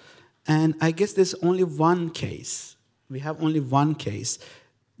festival, and I guess there's only one case. We have only one case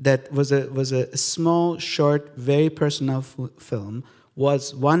that was a small, short, very personal film,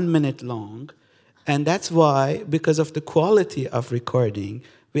 was 1 minute long, and that's why, because of the quality of recording,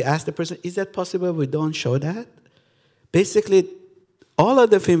 we asked the person, is that possible we don't show that? Basically, all of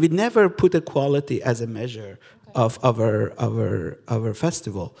the film, we never put a quality as a measure of our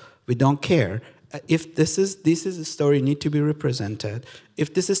festival. We don't care. If this is a story need to be represented,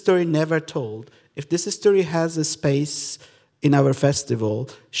 if this is a story never told, if this story has a space in our festival,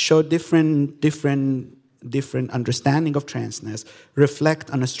 show different understanding of transness,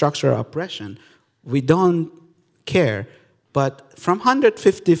 reflect on a structural oppression, we don't care. But from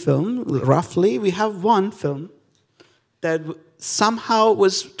 150 films, roughly, we have one film that somehow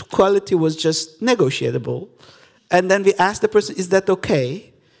quality was just negotiable. And then we asked the person, is that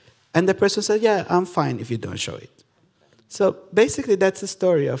okay? And the person said, yeah, I'm fine if you don't show it. So basically, that's the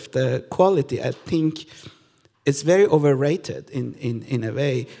story of the quality. I think it's very overrated in a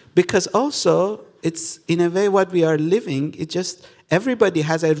way, because also it's in a way what we are living. It just everybody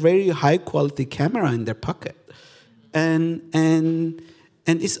has a very high quality camera in their pocket, and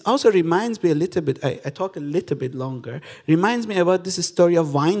it also reminds me a little bit. I talk a little bit longer. Reminds me about this story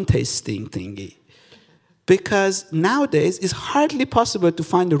of wine tasting thingy, because nowadays it's hardly possible to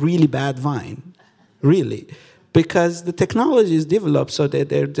find a really bad wine, really. Because the technology is developed so that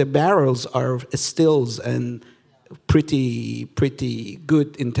the barrels are stills and pretty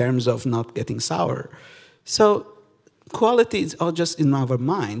good in terms of not getting sour. So quality is all just in our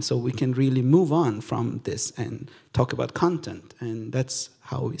mind, so we can really move on from this and talk about content, and that's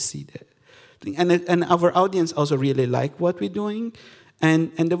how we see the thing. And our audience also really like what we're doing.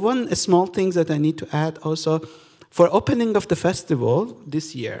 And the one small thing that I need to add also, for opening of the festival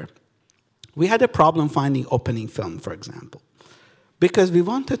this year, we had a problem finding opening film, for example, because we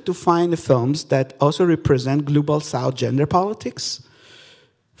wanted to find films that also represent Global South gender politics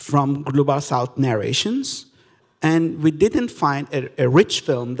from Global South narrations, and we didn't find a rich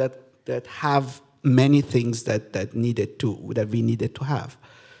film that have many things that we needed to have.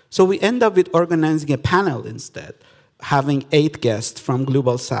 So we end up with organizing a panel instead, having 8 guests from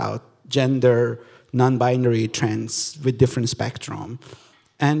Global South, gender, non-binary, trans, with different spectrum.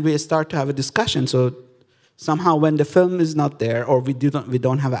 And we start to have a discussion. So somehow when the film is not there or we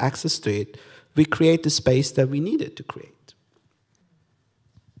don't have access to it, we create the space that we needed to create.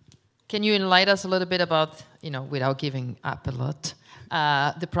 Can you enlighten us a little bit about, without giving up a lot,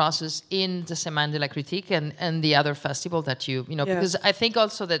 the process in the Semaine de la Critique and the other festival that because I think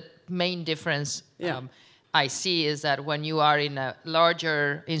also that main difference I see is that when you are in a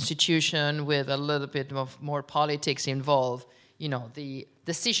larger institution with a little bit of more politics involved, the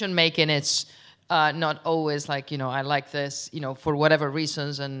decision making it's not always like I like this for whatever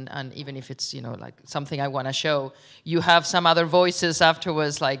reasons, and even if it's like something I want to show, you have some other voices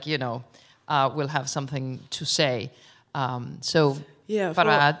afterwards like will have something to say. Yeah,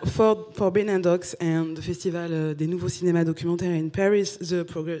 for BeninDocs and the Festival des Nouveaux Cinémas Documentaires in Paris, the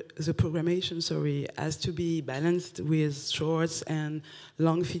programmation, has to be balanced with shorts and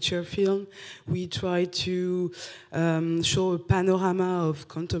long feature film. We try to show a panorama of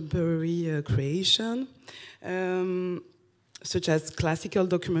contemporary creation. such as classical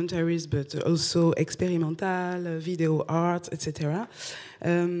documentaries, but also experimental, video art, etc.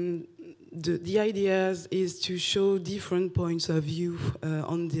 The idea is to show different points of view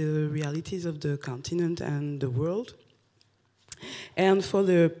on the realities of the continent and the world. And for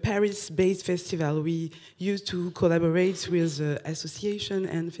the Paris-based festival, we used to collaborate with the association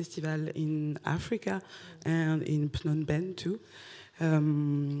and festival in Africa and in Phnom Penh too.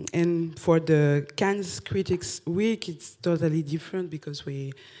 And for the Cannes Critics Week, it's totally different because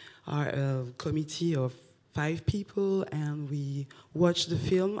we are a committee of 5 people and we watch the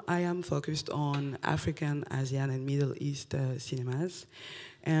film. I am focused on African, Asian, and Middle East cinemas.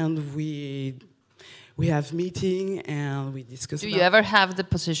 And we have meeting and we discuss. Do you ever have the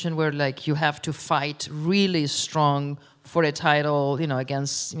position where like you have to fight really strong for a title, you know,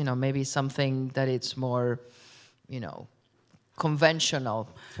 against, you know, maybe something that it's more, you know, conventional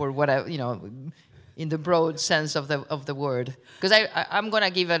for what I, you know, in the broad sense of the word? Because I'm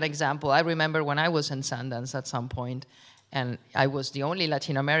gonna give an example. I remember when I was in Sundance at some point, and I was the only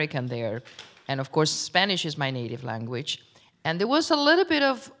Latin American there, and of course Spanish is my native language, and there was a little bit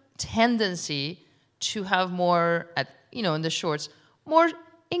of tendency to have more, you know, in the shorts, more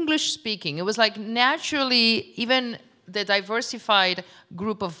English speaking. It was like naturally, even the diversified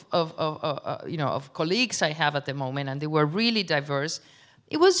group of you know, of colleagues I have at the moment, and they were really diverse.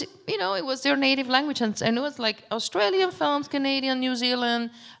 It was, you know, it was their native language, and it was like Australian films, Canadian, New Zealand,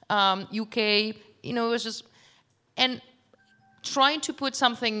 UK. You know, it was just, and trying to put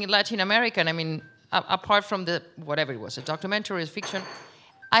something Latin American. I mean, apart from the whatever it was, a documentary, a fiction.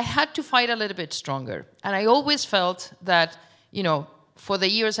 I had to fight a little bit stronger. And I always felt that, you know, for the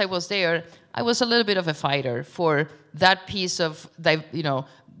years I was there, I was a little bit of a fighter for that piece of, you know,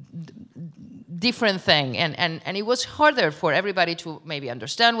 different thing. And it was harder for everybody to maybe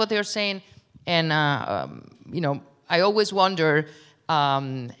understand what they're saying. And, you know, I always wonder,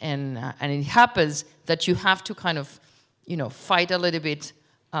 and it happens that you have to kind of, you know, fight a little bit,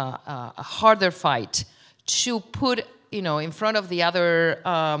 a harder fight to put, you know, in front of the other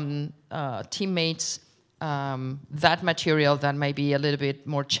teammates, that material that might be a little bit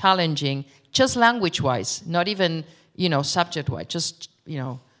more challenging, just language-wise, not even, you know, subject-wise, just, you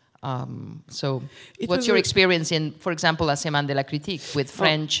know. So what's your experience in, for example, La Semaine de la Critique with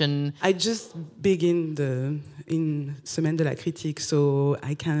French and... I just begin in Semaine de la Critique, so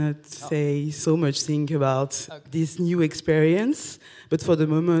I cannot say so much thing about this new experience, but for the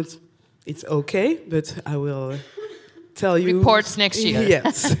moment, it's okay, but I will... tell you reports next year.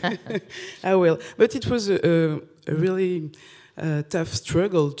 Yes, I will. But it was a really tough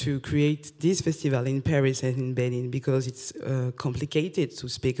struggle to create this festival in Paris and in Benin because it's complicated to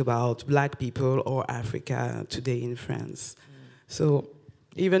speak about Black people or Africa today in France. So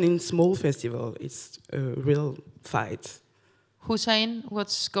even in small festival, it's a real fight. Hussain,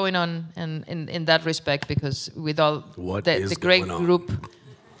 what's going on in that respect? Because with all the great group.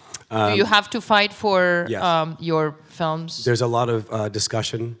 Do you have to fight for your films? There's a lot of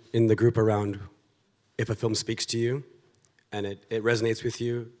discussion in the group around if a film speaks to you and it resonates with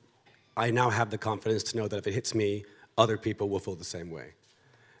you. I now have the confidence to know that if it hits me, other people will feel the same way.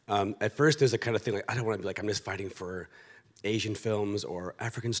 At first, there's a kind of thing like, I don't want to be like, I'm just fighting for Asian films or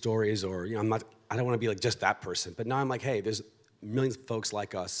African stories, or, you know, I don't want to be like just that person. But now I'm like, hey, there's millions of folks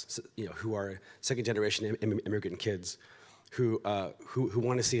like us, you know, who are second-generation immigrant kids who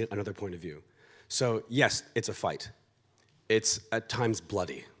want to see another point of view. So yes, it's a fight. It's at times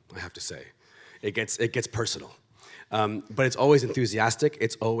bloody, I have to say. It gets personal. But it's always enthusiastic,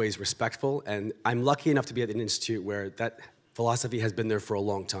 it's always respectful, and I'm lucky enough to be at an institute where that philosophy has been there for a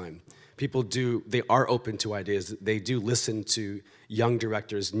long time. People they are open to ideas, they do listen to young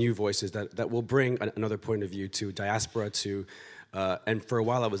directors, new voices that will bring another point of view to diaspora, and for a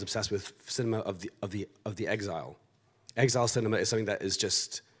while I was obsessed with cinema of the exile. Exile cinema is something that is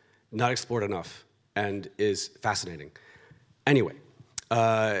just not explored enough and is fascinating. Anyway,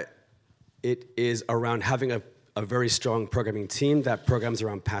 it is around having a very strong programming team that programs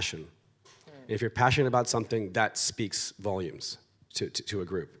around passion. And if you're passionate about something, that speaks volumes to a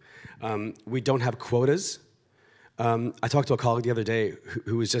group. We don't have quotas. I talked to a colleague the other day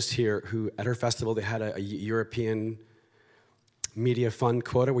who was just here, who at her festival they had a European media fund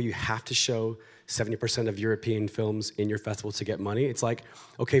quota where you have to show 70% of European films in your festival to get money. It's like,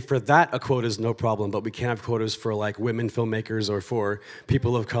 okay, for that a quota is no problem, but we can't have quotas for like women filmmakers or for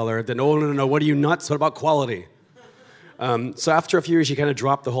people of color. Then, oh, no, what are you nuts? What about quality? So after a few years, you kind of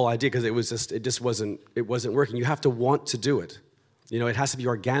dropped the whole idea because it just wasn't working. You have to want to do it. You know, it has to be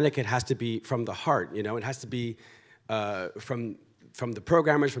organic. It has to be from the heart. You know, it has to be from the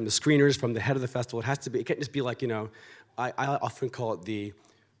programmers, from the screeners, from the head of the festival. It can't just be like, you know, I often call it the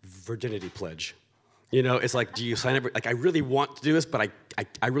virginity pledge. You know, it's like, do you sign up? Like, I really want to do this, but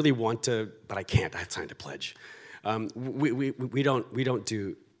I really want to, but I can't. I've signed a pledge. We don't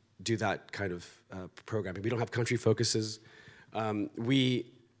do that kind of programming. We don't have country focuses. The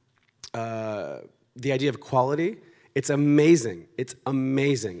idea of quality, it's amazing. It's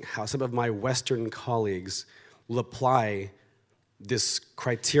amazing how some of my Western colleagues will apply this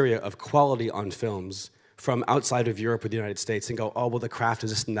criteria of quality on films from outside of Europe or the United States and go, oh, well, the craft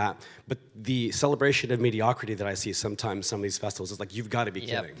is this and that. But the celebration of mediocrity that I see sometimes some of these festivals is like, you've got to be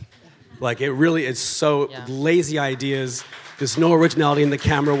kidding. Like, it really is so lazy ideas. There's no originality in the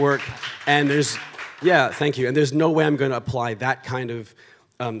camera work. And there's, thank you. And there's no way I'm going to apply that kind of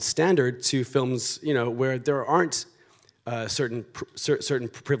standard to films, you know, where there aren't certain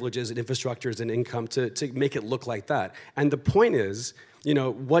privileges and infrastructures and income to make it look like that. And the point is, you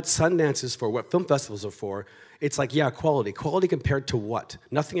know, what Sundance is for, what film festivals are for, it's like, quality. Quality compared to what?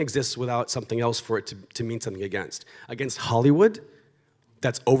 Nothing exists without something else for it to mean something against. Against Hollywood,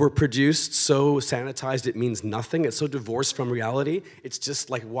 that's overproduced, so sanitized it means nothing. It's so divorced from reality. It's just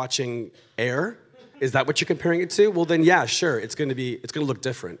like watching air. Is that what you're comparing it to? Well then, sure, it's gonna look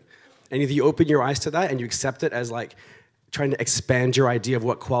different. And either you open your eyes to that and you accept it as like trying to expand your idea of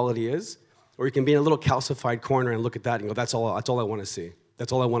what quality is, or you can be in a little calcified corner and look at that and go, that's all I want to see.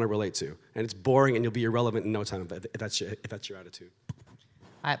 That's all I want to relate to. And it's boring and you'll be irrelevant in no time if that's your attitude.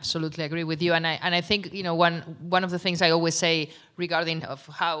 I absolutely agree with you, and I think, you know, one of the things I always say regarding of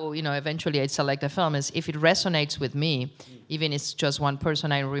how, you know, eventually I select a film is if it resonates with me, even if it's just one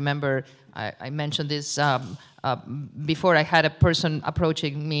person. I remember I mentioned this before. I had a person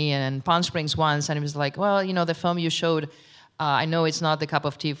approaching me in Palm Springs once, and it was like, well, you know, the film you showed, I know it's not the cup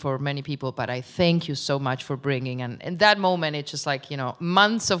of tea for many people, but I thank you so much for bringing. And in that moment, it's just like, you know,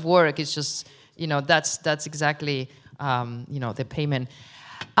 months of work. It's just, you know, that's exactly, you know, the payment.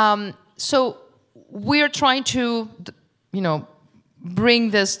 So we're trying to, you know, bring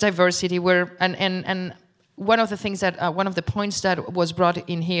this diversity where, and one of the things that, one of the points that was brought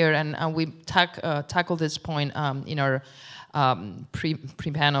in here, and we tackled this point in our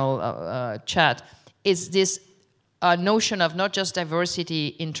pre-panel chat, is this notion of not just diversity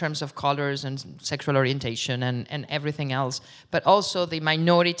in terms of colors and sexual orientation and everything else, but also the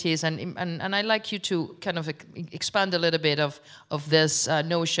minorities. And I'd like you to kind of expand a little bit of this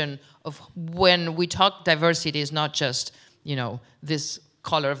notion of when we talk diversity is not just, you know, this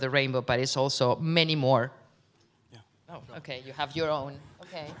color of the rainbow, but it's also many more. Yeah. Oh, okay, you have your own.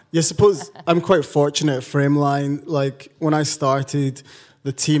 Okay. Yeah, suppose I'm quite fortunate at Frameline. Like, when I started,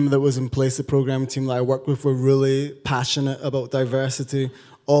 the team that was in place, the program team that I work with, were really passionate about diversity.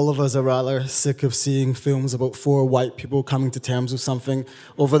 All of us are rather sick of seeing films about 4 white people coming to terms with something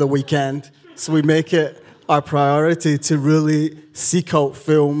over the weekend. So we make it our priority to really seek out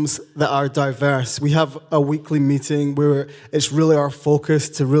films that are diverse. We have a weekly meeting where it's really our focus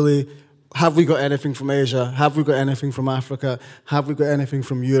to really, have we got anything from Asia? Have we got anything from Africa? Have we got anything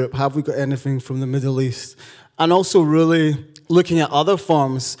from Europe? Have we got anything from the Middle East? And also really looking at other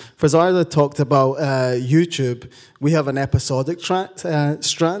forms. Farzada talked about YouTube. We have an episodic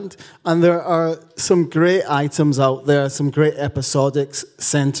strand, and there are some great items out there, some great episodics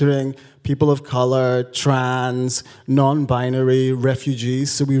centering people of color, trans, non-binary,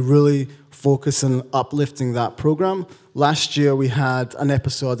 refugees. So we really focus on uplifting that program. Last year we had an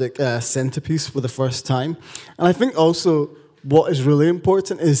episodic centerpiece for the first time. And I think also what is really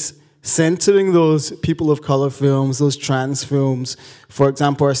important is centering those people of color films, those trans films. For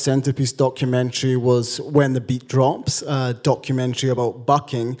example, our centerpiece documentary was When the Beat Drops, a documentary about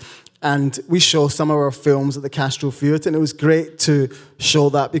bucking. And we show some of our films at the Castro Theatre, and it was great to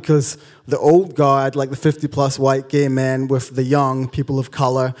show that because the old guard, like the 50-plus white gay men with the young people of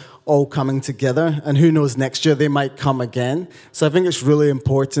color all coming together, and who knows, next year they might come again. So I think it's really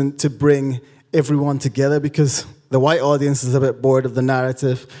important to bring everyone together because the white audience is a bit bored of the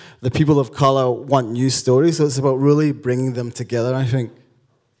narrative. The people of color want new stories, so it's about really bringing them together, I think.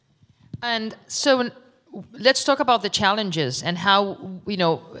 And so let's talk about the challenges and how, you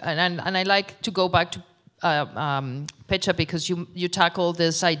know, and I like to go back to Pecha because you tackled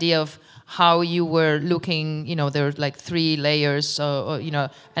this idea of how you were looking, you know, there are like 3 layers, you know,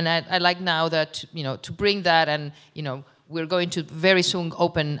 and I like now that, you know, to bring that and, you know, we're going to very soon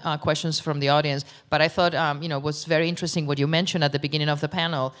open questions from the audience, but I thought, you know, it was very interesting what you mentioned at the beginning of the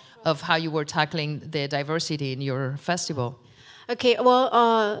panel of how you were tackling the diversity in your festival. Okay,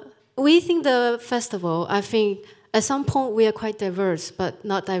 well, we think the festival, I think at some point we are quite diverse, but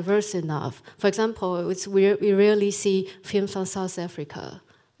not diverse enough. For example, we rarely see films from South Africa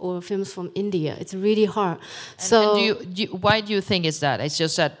or films from India. It's really hard. And why do you think is that? It's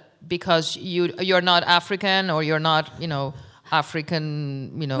just that because you're not African, or you're not,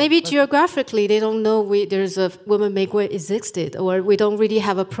 African, Maybe geographically, they don't know there's a women make way existed, or we don't really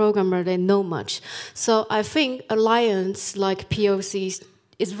have a programmer that know much. So I think alliance like POCs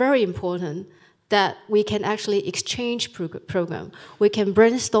is very important, that we can actually exchange program. We can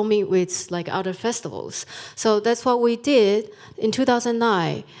brainstorming with like other festivals. So that's what we did in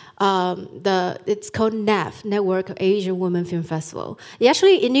 2009. It's called NAF, Network of Asian Women Film Festival. It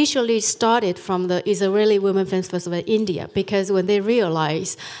actually initially started from the Israeli Women Film Festival in India, because when they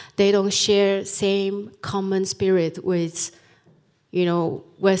realized they don't share same common spirit with,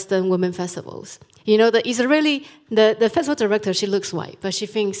 Western women festivals. The Israeli, the festival director, she looks white, but she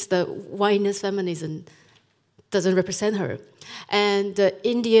thinks the whiteness feminism doesn't represent her. And the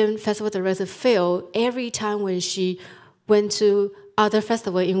Indian festival director Phil, every time when she went to other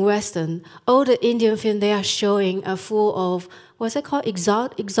festival in Western, all the Indian film they are showing are full of, what's it called,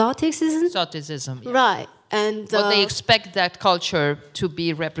 exoticism? Exoticism, yeah. Right. And they expect that culture to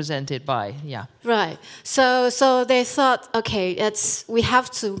be represented by, yeah. Right. So they thought, okay, we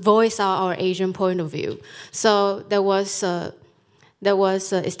have to voice our Asian point of view. So that was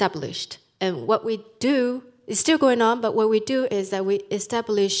established. And what we do is still going on, but what we do is that we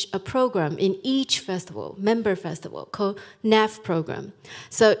establish a program in each festival, member festival, called NAF program.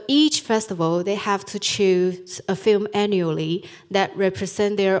 So each festival, they have to choose a film annually that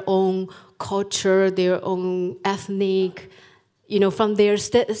represent their own culture, their own ethnic, from their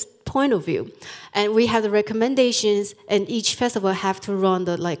point of view. And we have the recommendations, and each festival have to run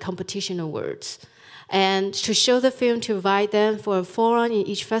the competition awards. And to show the film, to invite them for a forum in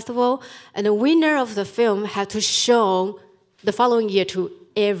each festival, and the winner of the film had to show the following year to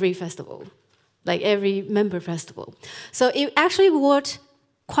every festival, like every member festival. So it actually worked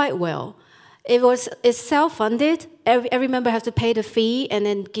quite well. It's self-funded. Every member has to pay the fee and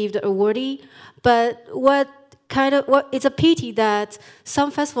then give the awardee. But it's a pity that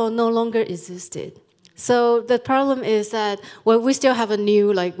some festivals no longer existed. So the problem is that we still have a new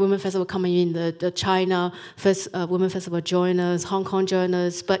women festival coming in. The China Women Festival join us, Hong Kong join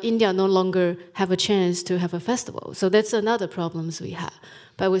us, but India no longer have a chance to have a festival. So that's another problems we have.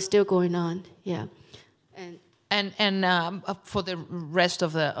 But we're still going on, yeah. And for the rest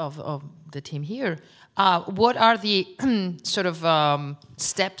of the team here, what are the sort of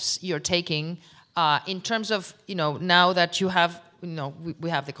steps you're taking in terms of now that you have we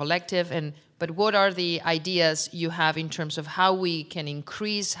have the collective, but what are the ideas you have in terms of how we can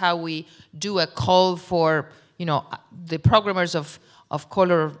increase, how we do a call for the programmers of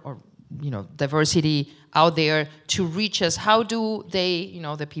color or diversity out there to reach us? How do they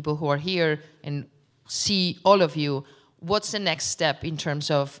the people who are here and see all of you, what's the next step in terms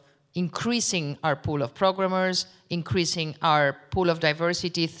of increasing our pool of programmers, increasing our pool of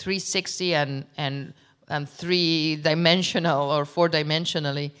diversity 360 and three-dimensional or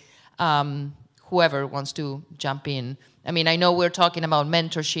four-dimensionally, whoever wants to jump in. I mean, I know we're talking about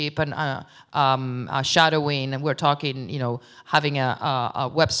mentorship and shadowing, and we're talking, having a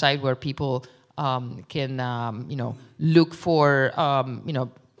website where people can, look for,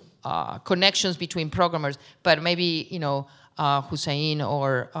 connections between programmers, but maybe Hussain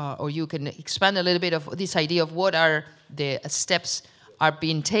or you can expand a little bit of this idea of what are the steps are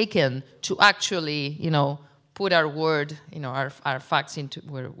being taken to actually put our word, our facts into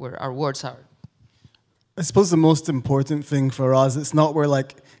where our words are. I suppose the most important thing for us, it's not we're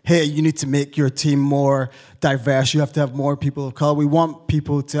like, hey, you need to make your team more diverse, you have to have more people of color. We want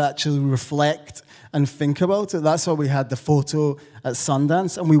people to actually reflect and think about it. That's why we had the photo at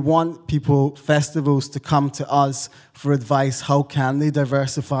Sundance, and we want festivals to come to us for advice. How can they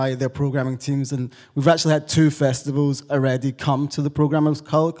diversify their programming teams? And we've actually had 2 festivals already come to the Programmers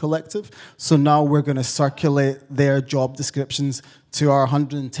Color Collective. So now we're going to circulate their job descriptions to our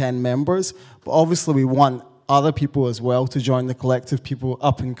 110 members. But obviously we want other people as well to join the collective, people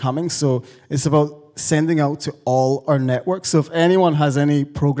up and coming. So it's about sending out to all our networks. So if anyone has any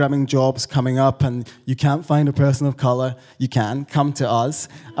programming jobs coming up and you can't find a person of color, you can come to us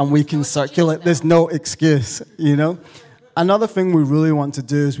and we can circulate. There's no excuse, Another thing we really want to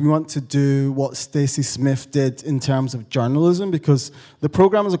do is we want to do what Stacey Smith did in terms of journalism, because the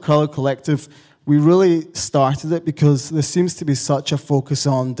Programmers of Color Collective, we really started it because there seems to be such a focus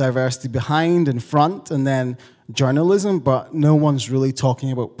on diversity behind and front and then journalism, but no one's really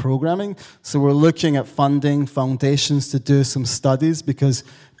talking about programming. So we're looking at funding foundations to do some studies, because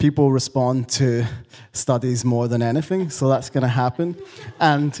people respond to studies more than anything. So that's going to happen.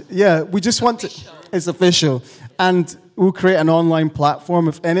 And yeah, we just want to... It's official. And we'll create an online platform.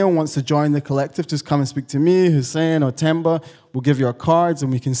 If anyone wants to join the collective, just come and speak to me, Hussain, or Temba. We'll give you our cards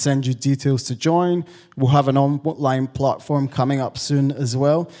and we can send you details to join. We'll have an online platform coming up soon as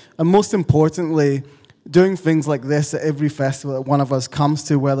well. And most importantly, doing things like this at every festival that one of us comes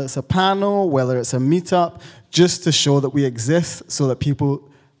to, whether it's a panel, whether it's a meetup, just to show that we exist so that people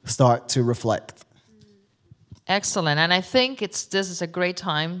start to reflect. Excellent, and I think this is a great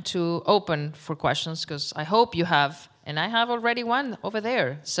time to open for questions, because I hope you have, and I have already one over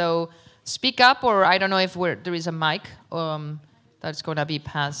there. So speak up, or I don't know if there is a mic that's going to be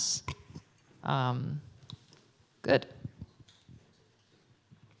passed. Good.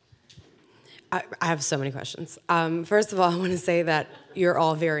 I have so many questions. First of all, I want to say that you're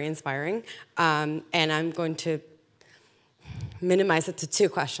all very inspiring, and I'm going to minimize it to 2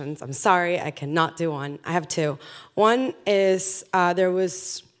 questions. I'm sorry, I cannot do one. I have 2. One is,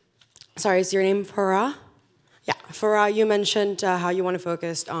 is your name Farah? Yeah, Farah, you mentioned how you want to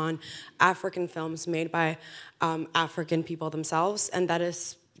focus on African films made by African people themselves, and that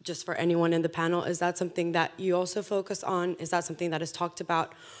is just for anyone in the panel. Is that something that you also focus on? Is that something that is talked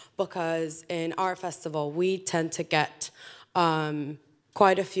about? Because in our festival, we tend to get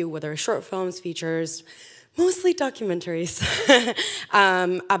quite a few, whether short films, features, mostly documentaries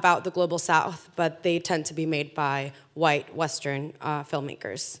about the Global South, but they tend to be made by white Western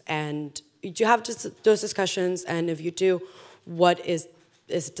filmmakers. And do you have those discussions? And if you do, what is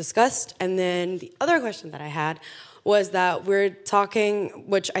discussed? And then the other question that I had was that we're talking,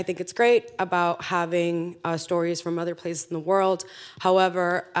 which I think it's great, about having stories from other places in the world.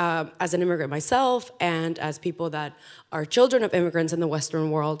 However, as an immigrant myself, and as people that are children of immigrants in the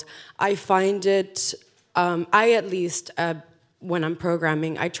Western world, I find it, I at least, when I'm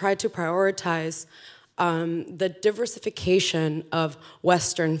programming, I try to prioritize the diversification of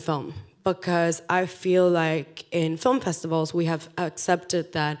Western film, because I feel like in film festivals, we have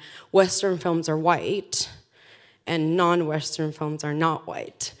accepted that Western films are white, and non-Western films are not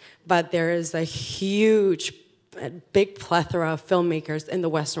white. But there is a huge, big plethora of filmmakers in the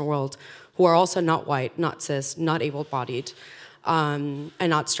Western world who are also not white, not cis, not able-bodied, and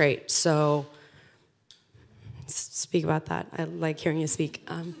not straight. So speak about that. I like hearing you speak.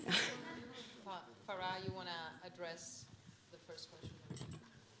 Farah, you want to address the first question?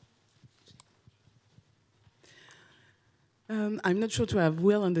 I'm not sure to have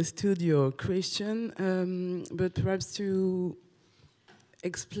well understood your question, but perhaps to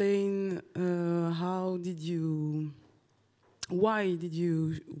explain why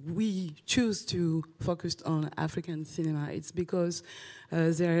did we choose to focus on African cinema? It's because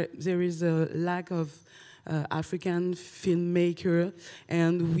there is a lack of African filmmaker,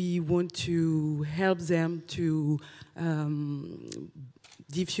 and we want to help them to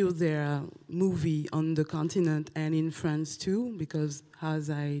diffuse their movie on the continent and in France too, because as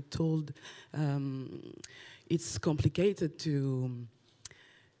I told, it's complicated to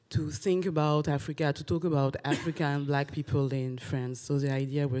think about Africa, to talk about Africa and black people in France. So the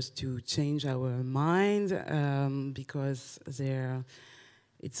idea was to change our mind, because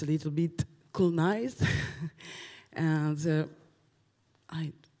it's a little bit colonized. And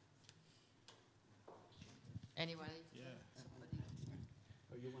Anyway.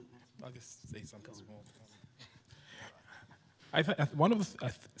 I'll just say something small. I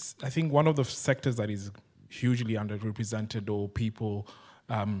think one of the sectors that is hugely underrepresented, or people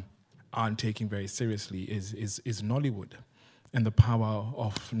aren't taking very seriously, is Nollywood, and the power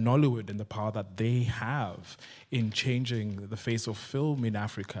of Nollywood and the power that they have in changing the face of film in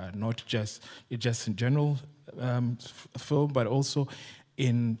Africa, not just in general film, but also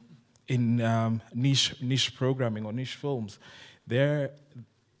in niche programming or niche films.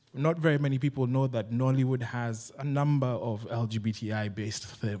 Not very many people know that Nollywood has a number of LGBTI-based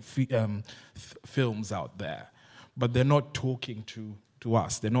films out there, but they're not talking to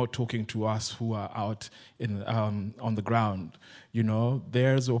us. They're not talking to us who are out on the ground. You know,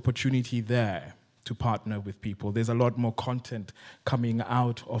 there's opportunity there to partner with people. There's a lot more content coming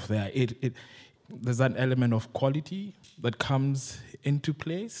out of there. There's an element of quality that comes into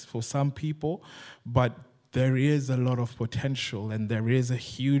place for some people, but there is a lot of potential, and there is a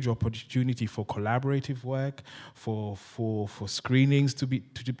huge opportunity for collaborative work, for screenings to be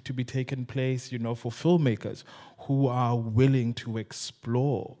taken place, you know, for filmmakers who are willing to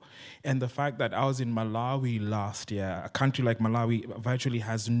explore. And the fact that I was in Malawi last year, a country like Malawi virtually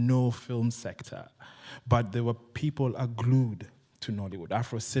has no film sector, but there were people are glued to Nollywood.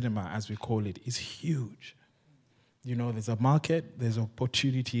 Afro cinema, as we call it, is huge. You know, there's a market, there's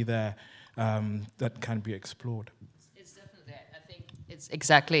opportunity there that can be explored. It's definitely, I think it's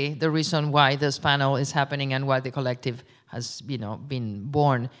exactly the reason why this panel is happening and why the collective has, been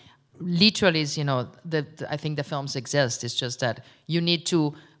born. Literally, I think the films exist. It's just that you need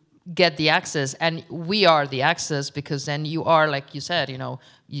to get the access, and we are the access, because then you are, like you said,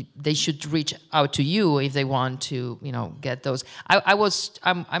 they should reach out to you if they want to, get those.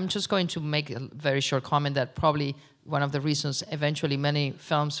 I'm just going to make a very short comment that probably one of the reasons eventually many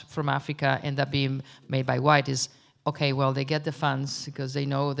films from Africa end up being made by white is, okay, well, they get the funds because they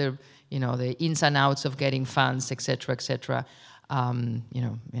know the ins and outs of getting funds, et cetera, et cetera.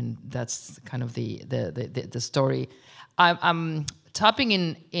 And that's kind of the story. I'm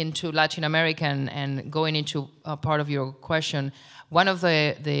tapping into Latin America and going into a part of your question. One of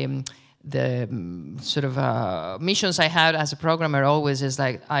the sort of missions I had as a programmer always is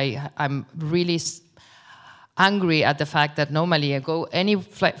like I'm really angry at the fact that normally I go any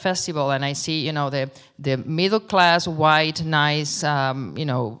festival and I see the middle class white nice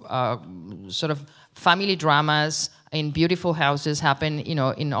sort of family dramas in beautiful houses happen,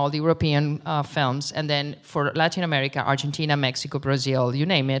 in all the European films. And then for Latin America, Argentina, Mexico, Brazil, you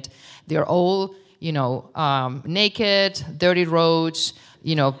name it, they're all, naked, dirty roads,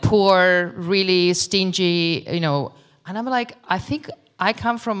 poor, really stingy, and I'm like, I think I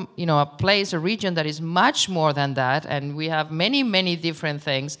come from, a place, a region that is much more than that, and we have many, many different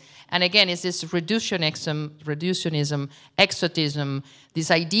things. And again, it's this reductionism, exotism,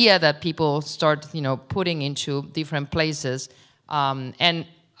 this idea that people start, putting into different places. And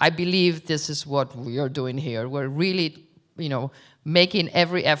I believe this is what we are doing here. We're really, making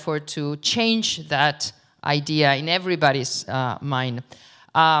every effort to change that idea in everybody's mind.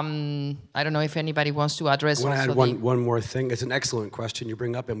 I don't know if anybody wants to address. I want to add one more thing. It's an excellent question you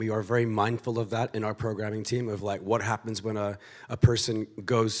bring up, and we are very mindful of that in our programming team, of like what happens when a person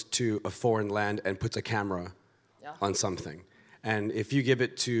goes to a foreign land and puts a camera on something. And if you give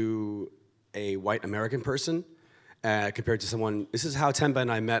it to a white American person compared to someone, this is how Temba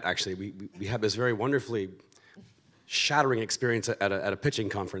and I met, actually. We had this very wonderfully shattering experience at a pitching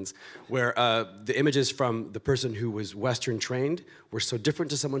conference where the images from the person who was Western trained were so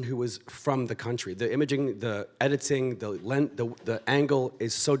different to someone who was from the country. The imaging, the editing, the angle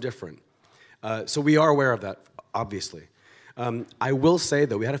is so different. So we are aware of that, obviously. I will say,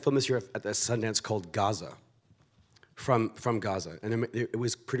 though, we had a film this year at the Sundance called Gaza, from Gaza. And it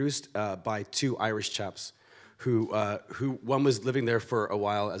was produced by two Irish chaps who one was living there for a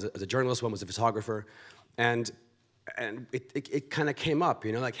while as a journalist, one was a photographer. And it kind of came up,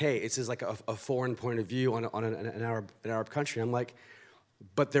 like, hey, this is like a foreign point of view on an Arab country. I'm like,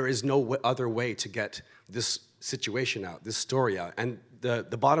 but there is no other way to get this situation out, this story out. And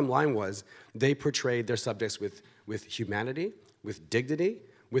the bottom line was they portrayed their subjects with humanity, with dignity,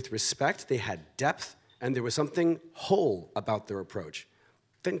 with respect. They had depth, and there was something whole about their approach.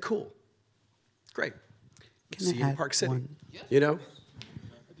 Then cool, great. See you in Park City,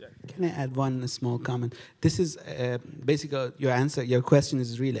 Can I add one small comment? This is basically your question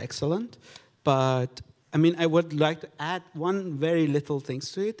is really excellent, but I mean, I would like to add one very little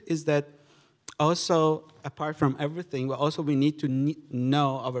things to it, is that also, apart from everything, we need to know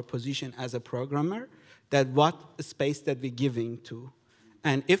our position as a programmer, that what space that we're giving to.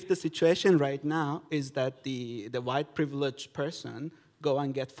 And if the situation right now is that the white privileged person go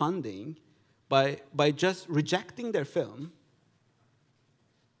and get funding, by just rejecting their film,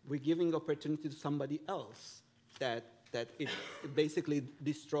 we're giving opportunity to somebody else that it basically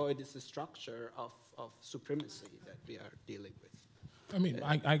destroyed this structure of supremacy that we are dealing with. I mean,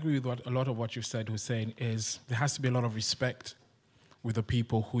 I agree with a lot of what you said, Hussain, is there has to be a lot of respect with the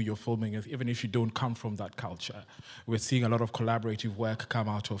people who you're filming with, even if you don't come from that culture. We're seeing a lot of collaborative work come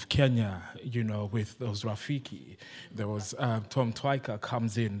out of Kenya, with those Rafiki. There was Tom Twyker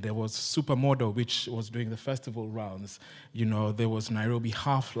comes in. There was Supermodel, which was doing the festival rounds. There was Nairobi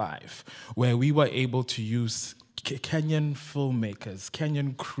Half-Life, where we were able to use Kenyan filmmakers,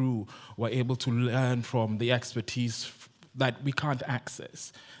 Kenyan crew were able to learn from the expertise that we can't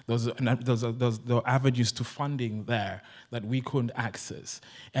access. Those are avenues to funding there that we couldn't access.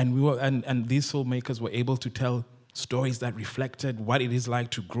 And these filmmakers were able to tell stories that reflected what it is like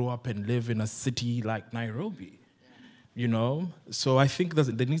to grow up and live in a city like Nairobi. So I think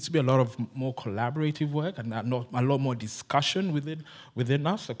there needs to be a lot of more collaborative work and a lot more discussion within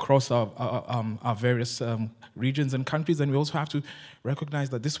us across our various regions and countries. And we also have to recognize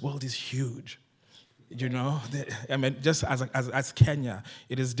that this world is huge. I mean, just as Kenya,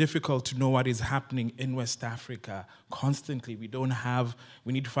 it is difficult to know what is happening in West Africa constantly. We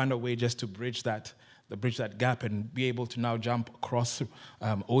need to find a way just to bridge that bridge that gap and be able to now jump across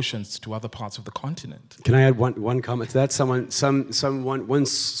oceans to other parts of the continent. Can I add one comment to that? One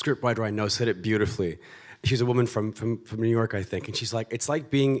scriptwriter I know said it beautifully. She's a woman from New York, I think, and she's like, it's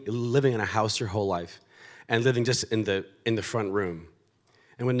like living in a house your whole life and living just in the front room.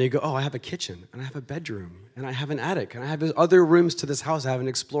 And when you go, oh, I have a kitchen, and I have a bedroom, and I have an attic, and I have other rooms to this house I haven't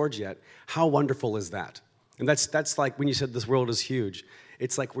explored yet. How wonderful is that? And that's like when you said this world is huge.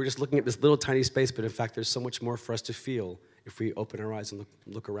 It's like we're just looking at this little tiny space, but in fact, there's so much more for us to feel if we open our eyes and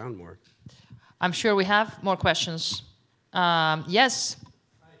look around more. I'm sure we have more questions. Yes?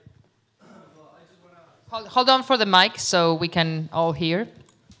 Hold on for the mic so we can all hear.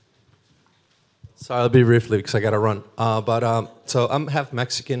 So I'll be briefly because I gotta run. So I'm half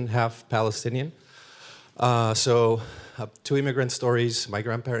Mexican, half Palestinian. So I have 2 immigrant stories: my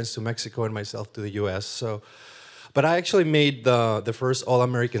grandparents to Mexico and myself to the U.S. But I actually made the first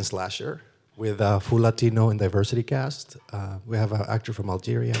all-American slasher with a full Latino and diversity cast. We have an actor from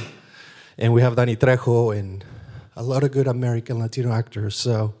Algeria, and we have Danny Trejo and a lot of good American Latino actors.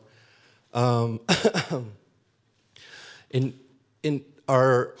 So, in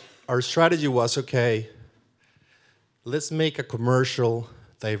our strategy was, okay, let's make a commercial,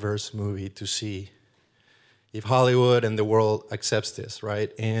 diverse movie to see if Hollywood and the world accepts this,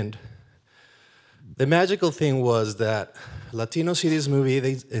 right? And the magical thing was that Latinos see this movie,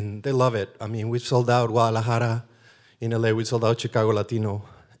 they love it. I mean, we've sold out Guadalajara in LA, we sold out Chicago Latino,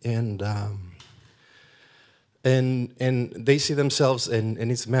 and they see themselves,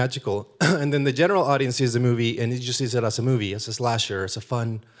 and it's magical. And then the general audience sees the movie, and it just sees it as a movie, as a slasher, as a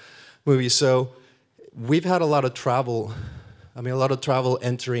fun movie. So we've had a lot of travel. I mean, a lot of travel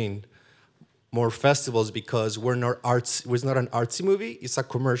entering more festivals because we're not an artsy movie. It's a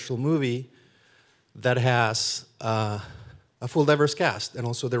commercial movie that has a full diverse cast, and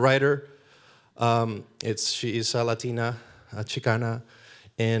also the writer. She is a Latina, a Chicana,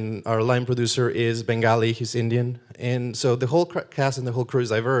 and our line producer is Bengali. He's Indian, and so the whole cast and the whole crew is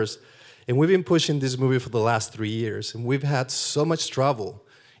diverse. And we've been pushing this movie for the last 3 years, and we've had so much trouble.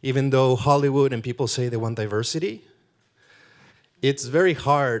 Even though Hollywood and people say they want diversity, it's very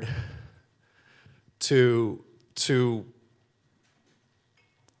hard to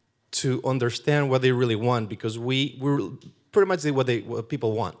understand what they really want, because we're pretty much what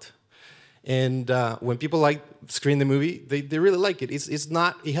people want. And when people screen the movie, they really like it.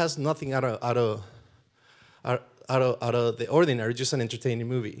 It has nothing out of the ordinary, just an entertaining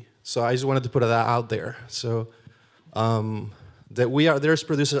movie. So I just wanted to put that out there. So there's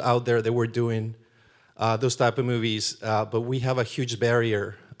producers out there that were doing those type of movies, but we have a huge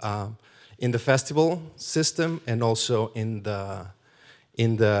barrier in the festival system and also in the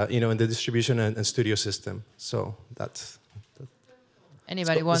distribution and studio system. So that's.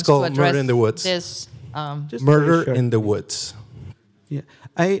 Anybody wants it's called to address Murder in the Woods. This? Murder in the Woods. Yeah,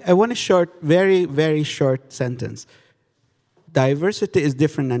 I want a very, very short sentence. Diversity is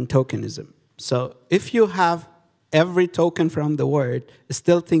different than tokenism. So if you have every token from the word,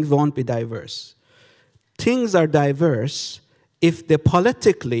 still things won't be diverse. Things are diverse if they're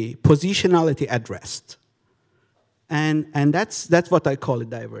politically, positionality addressed. And that's what I call it,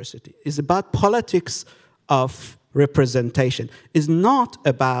 diversity. It's about politics of representation. It's not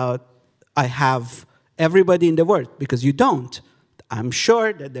about I have everybody in the world, because you don't. I'm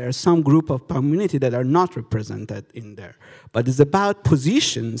sure that there are some group of community that are not represented in there. But it's about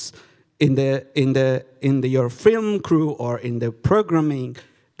positions in your film crew or in the programming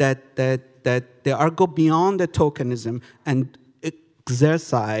that they are go beyond the tokenism and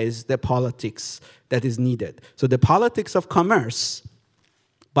exercise the politics that is needed. So the politics of commerce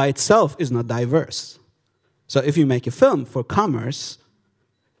by itself is not diverse. So if you make a film for commerce,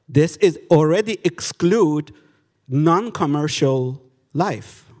 this is already exclude non-commercial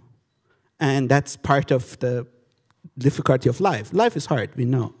life. And that's part of the difficulty of life. Life is hard, we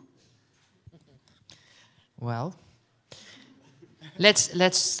know. Well,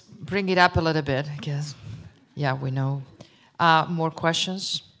 let's bring it up a little bit, I guess. Yeah, we know. More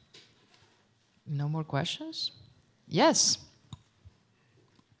questions? No more questions? Yes.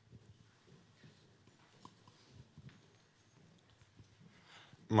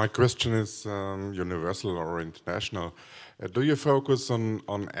 My question is universal or international. Do you focus on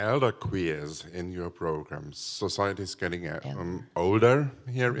elder queers in your programs? Society is getting older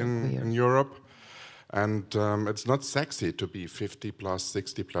here in Europe, and it's not sexy to be 50 plus,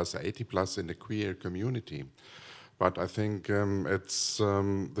 60 plus, 80 plus in the queer community. But I think it's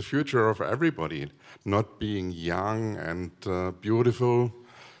the future of everybody, not being young and beautiful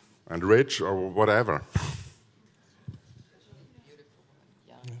and rich or whatever.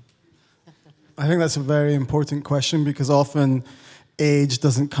 I think that's a very important question because often age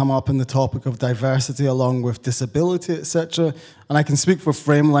doesn't come up in the topic of diversity along with disability, etc. And I can speak for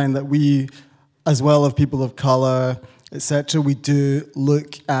Frameline that we, as well as people of color, etc., we do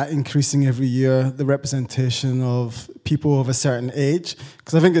look at increasing every year the representation of people of a certain age,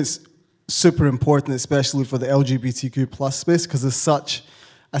 because I think it's super important, especially for the LGBTQ plus space, because there's such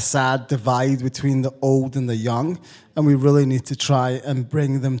a sad divide between the old and the young, and we really need to try and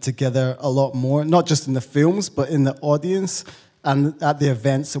bring them together a lot more, not just in the films, but in the audience and at the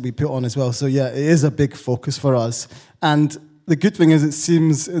events that we put on as well. So yeah, it is a big focus for us. And the good thing is it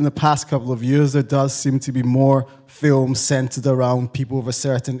seems in the past couple of years there does seem to be more films centered around people of a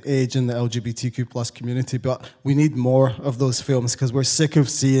certain age in the LGBTQ plus community, but we need more of those films because we're sick of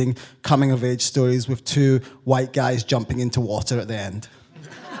seeing coming of age stories with two white guys jumping into water at the end.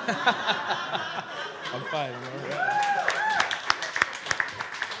 I'm fine.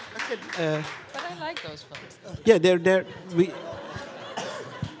 But I like those films. Yeah, there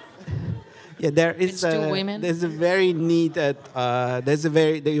is It's two women. there's a very need that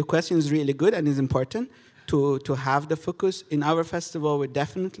your question is really good and is important to have the focus in our festival. We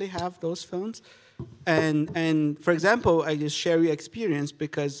definitely have those films, and for example, I just share your experience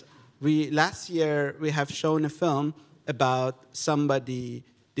because last year we have shown a film about somebody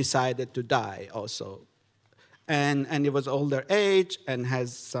decided to die also, and it was older age and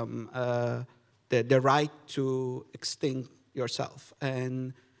has some the right to extinct yourself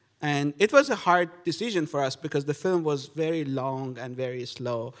and it was a hard decision for us because the film was very long and very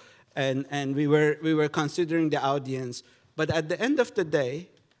slow, and we were considering the audience. But at the end of the day,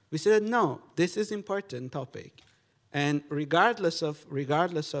 we said no, this is important topic, and regardless of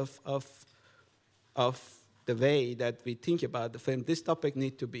the way that we think about the film, this topic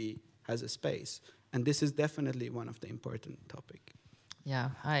has a space, and this is definitely one of the important topic. Yeah,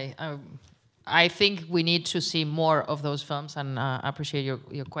 I think we need to see more of those films, and I appreciate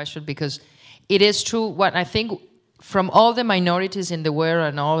your question because it is true. What I think from all the minorities in the world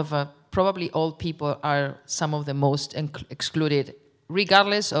and all of probably old people are some of the most excluded,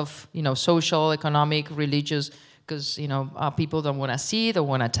 regardless of social, economic, religious, because people don't want to see, don't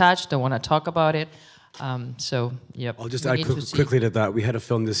want to touch, don't want to talk about it. So yeah. I'll just add quickly to that. We had a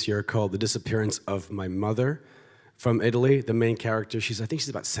film this year called "The Disappearance of My Mother." From Italy, the main character, I think she's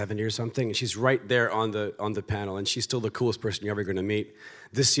about 70 or something, and she's right there on the panel, and she's still the coolest person you're ever going to meet.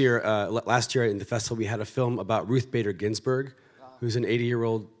 This year, last year in the festival, we had a film about Ruth Bader Ginsburg, who's an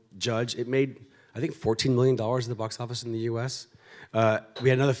 80-year-old judge. It made, I think, $14 million at the box office in the U.S. We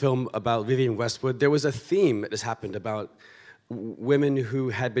had another film about Vivienne Westwood. There was a theme that has happened about women who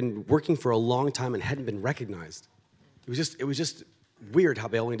had been working for a long time and hadn't been recognized. It was just weird how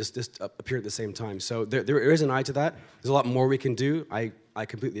they only just appeared at the same time. So there is an eye to that. There's a lot more we can do. I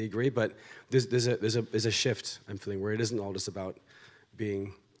completely agree, but there's a shift I'm feeling where it isn't all just about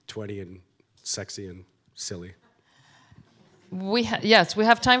being 20 and sexy and silly. Yes, we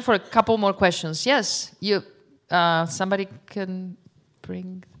have time for a couple more questions. Yes, somebody can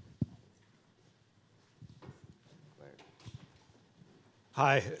bring.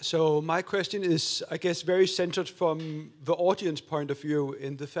 Hi. So my question is, I guess, very centered from the audience point of view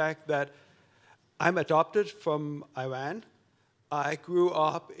in the fact that I'm adopted from Iran. I grew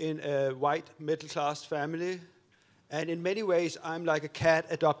up in a white middle-class family. And in many ways, I'm like a cat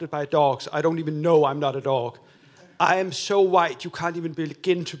adopted by dogs. I don't even know I'm not a dog. I am so white, you can't even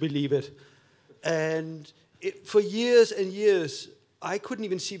begin to believe it. And for years and years, I couldn't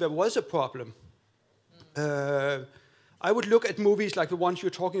even see there was a problem. I would look at movies like the ones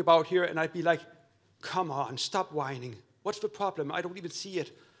you're talking about here, and I'd be like, come on, stop whining. What's the problem? I don't even see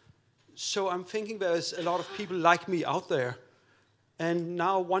it. So I'm thinking there's a lot of people like me out there. And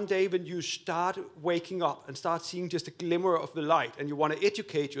now one day when you start waking up and start seeing just a glimmer of the light, and you want to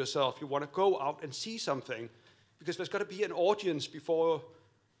educate yourself, you want to go out and see something, because there's got to be an audience before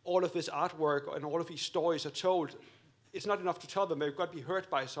all of this artwork and all of these stories are told. It's not enough to tell them, they've got to be heard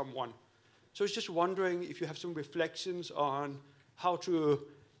by someone. So I was just wondering if you have some reflections on how to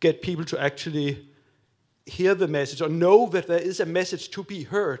get people to actually hear the message or know that there is a message to be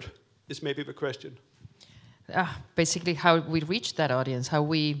heard, is maybe the question. Basically how we reach that audience, how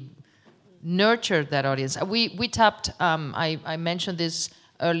we nurture that audience. We tapped, I mentioned this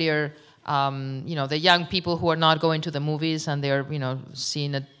earlier, the young people who are not going to the movies and they're,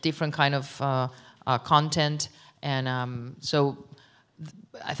 seeing a different kind of content. And so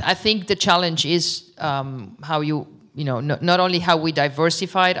I think the challenge is how not only how we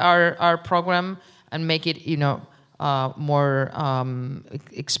diversified our program and make it, more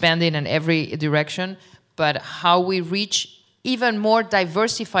expanding in every direction, but how we reach even more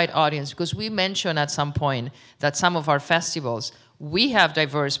diversified audience, because we mentioned at some point that some of our festivals, we have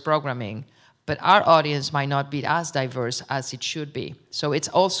diverse programming, but our audience might not be as diverse as it should be. So it's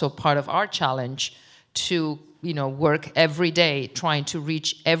also part of our challenge to, you know, work every day trying to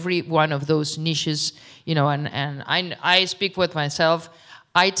reach every one of those niches, you know, and I speak with myself.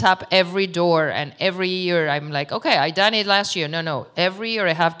 I tap every door, and every year I'm like, okay, I done it last year. No, every year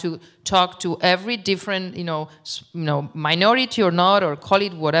I have to talk to every different, you know, minority or not, or call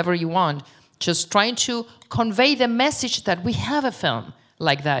it whatever you want, just trying to convey the message that we have a film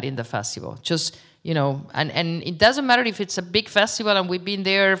like that in the festival. Just, you know, and it doesn't matter if it's a big festival and we've been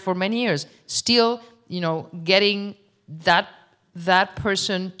there for many years, still, you know, getting that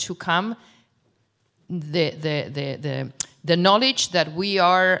person to come, the knowledge that we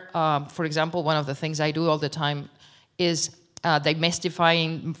are, for example, one of the things I do all the time is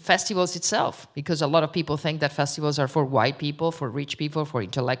demystifying festivals itself, because a lot of people think that festivals are for white people, for rich people, for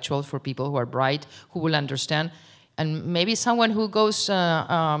intellectuals, for people who are bright, who will understand. And maybe someone who goes,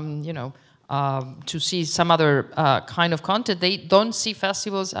 you know, to see some other kind of content, they don't see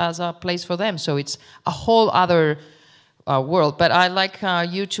festivals as a place for them. So it's a whole other world. But I like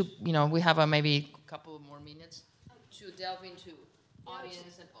you to, you know, we have maybe a couple more minutes to delve into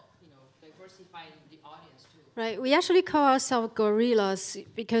audience and, you know, diversifying the audience too. Right, we actually call ourselves gorillas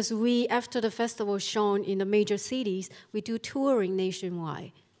because we, after the festival shown in the major cities, we do touring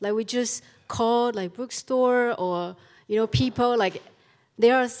nationwide. Like we just call like bookstore or, you know, people like,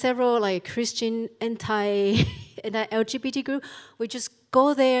 there are several like Christian anti-LGBT group. We just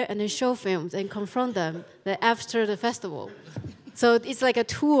go there and then show films and confront them after the festival. So it's like a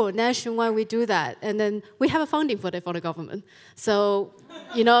tour nationwide. We do that, and then we have a funding for that for the government. So,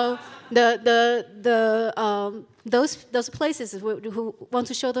 you know, those places who want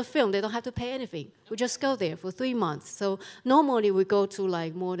to show the film, they don't have to pay anything. We just go there for 3 months. So normally we go to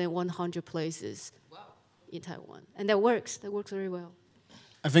like more than 100 places in Taiwan, and that works. That works very well.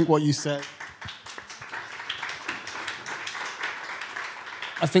 I think what you said.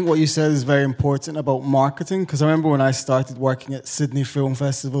 I think what you said is very important about marketing, because I remember when I started working at Sydney Film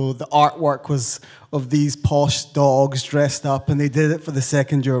Festival, the artwork was of these posh dogs dressed up, and they did it for the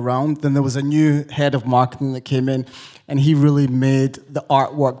second year round. Then there was a new head of marketing that came in, and he really made the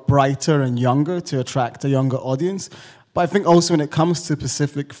artwork brighter and younger to attract a younger audience. But I think also when it comes to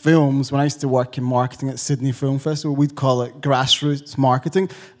Pacific films, when I used to work in marketing at Sydney Film Festival, we'd call it grassroots marketing,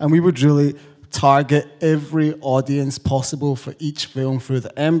 and we would really target every audience possible for each film through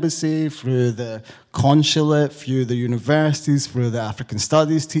the embassy, through the consulate, through the universities, through the African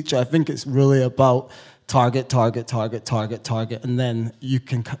studies teacher. I think it's really about target, and then you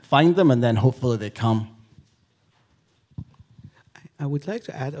can find them, and then hopefully they come. I would like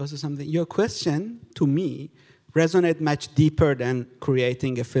to add also something. Your question, to me, resonates much deeper than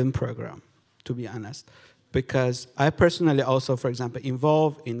creating a film program, to be honest. Because I personally also, for example,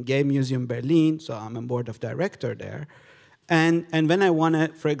 involved in Gay Museum Berlin, so I'm a board of director there. And when I want to,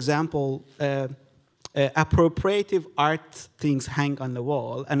 for example, appropriative art things hang on the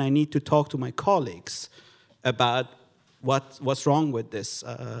wall, and I need to talk to my colleagues about what's wrong with this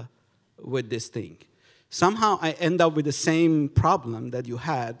thing. Somehow I end up with the same problem that you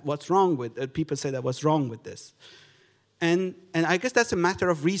had. What's wrong with it? People say that what's wrong with this? And I guess that's a matter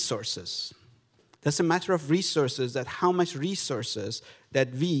of resources. That's a matter of resources, that how much resources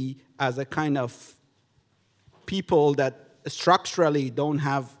that we, as a kind of people that structurally don't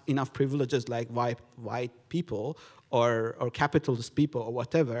have enough privileges like white people or capitalist people or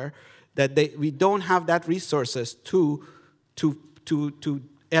whatever, that we don't have that resources to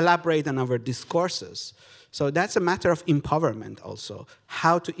elaborate on our discourses. So that's a matter of empowerment also,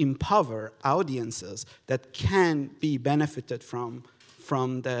 how to empower audiences that can be benefited from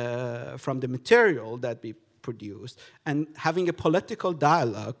the material that we produced, and having a political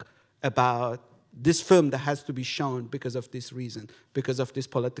dialogue about this film that has to be shown because of this reason, because of this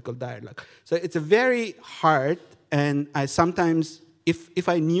political dialogue. So it's a very hard, and I sometimes, if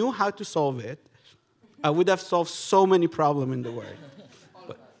I knew how to solve it, I would have solved so many problems in the world.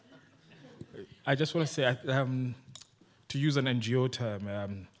 I just want to say, to use an NGO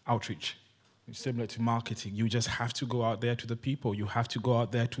term, outreach. Similar to marketing, you just have to go out there to the people. You have to go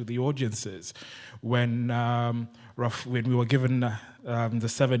out there to the audiences. When we were given the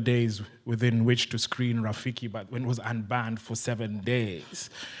 7 days within which to screen Rafiki, but when it was unbanned for 7 days,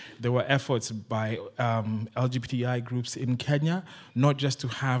 there were efforts by LGBTQI groups in Kenya, not just to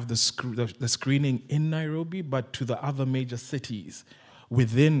have the screening in Nairobi, but to the other major cities,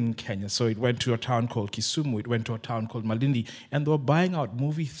 within Kenya. So it went to a town called Kisumu, it went to a town called Malindi, and they were buying out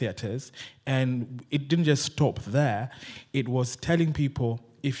movie theaters, and it didn't just stop there. It was telling people,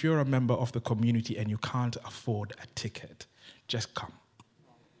 if you're a member of the community and you can't afford a ticket, just come.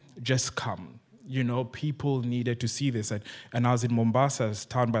 Just come. You know, people needed to see this. And I was in Mombasa, a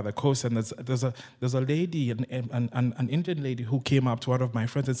town by the coast, and there's a lady, an Indian lady, who came up to one of my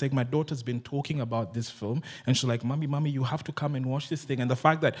friends and said, my daughter's been talking about this film, and she's like, Mommy, you have to come and watch this thing. And the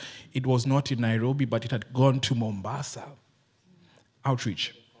fact that it was not in Nairobi, but it had gone to Mombasa.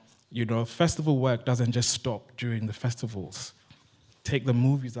 Outreach. You know, festival work doesn't just stop during the festivals. Take the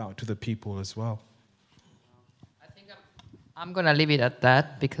movies out to the people as well. I'm going to leave it at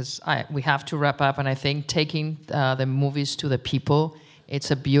that because we have to wrap up, and I think taking the movies to the people, it's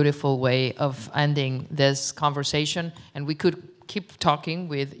a beautiful way of ending this conversation, and we could keep talking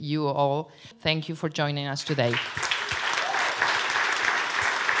with you all. Thank you for joining us today.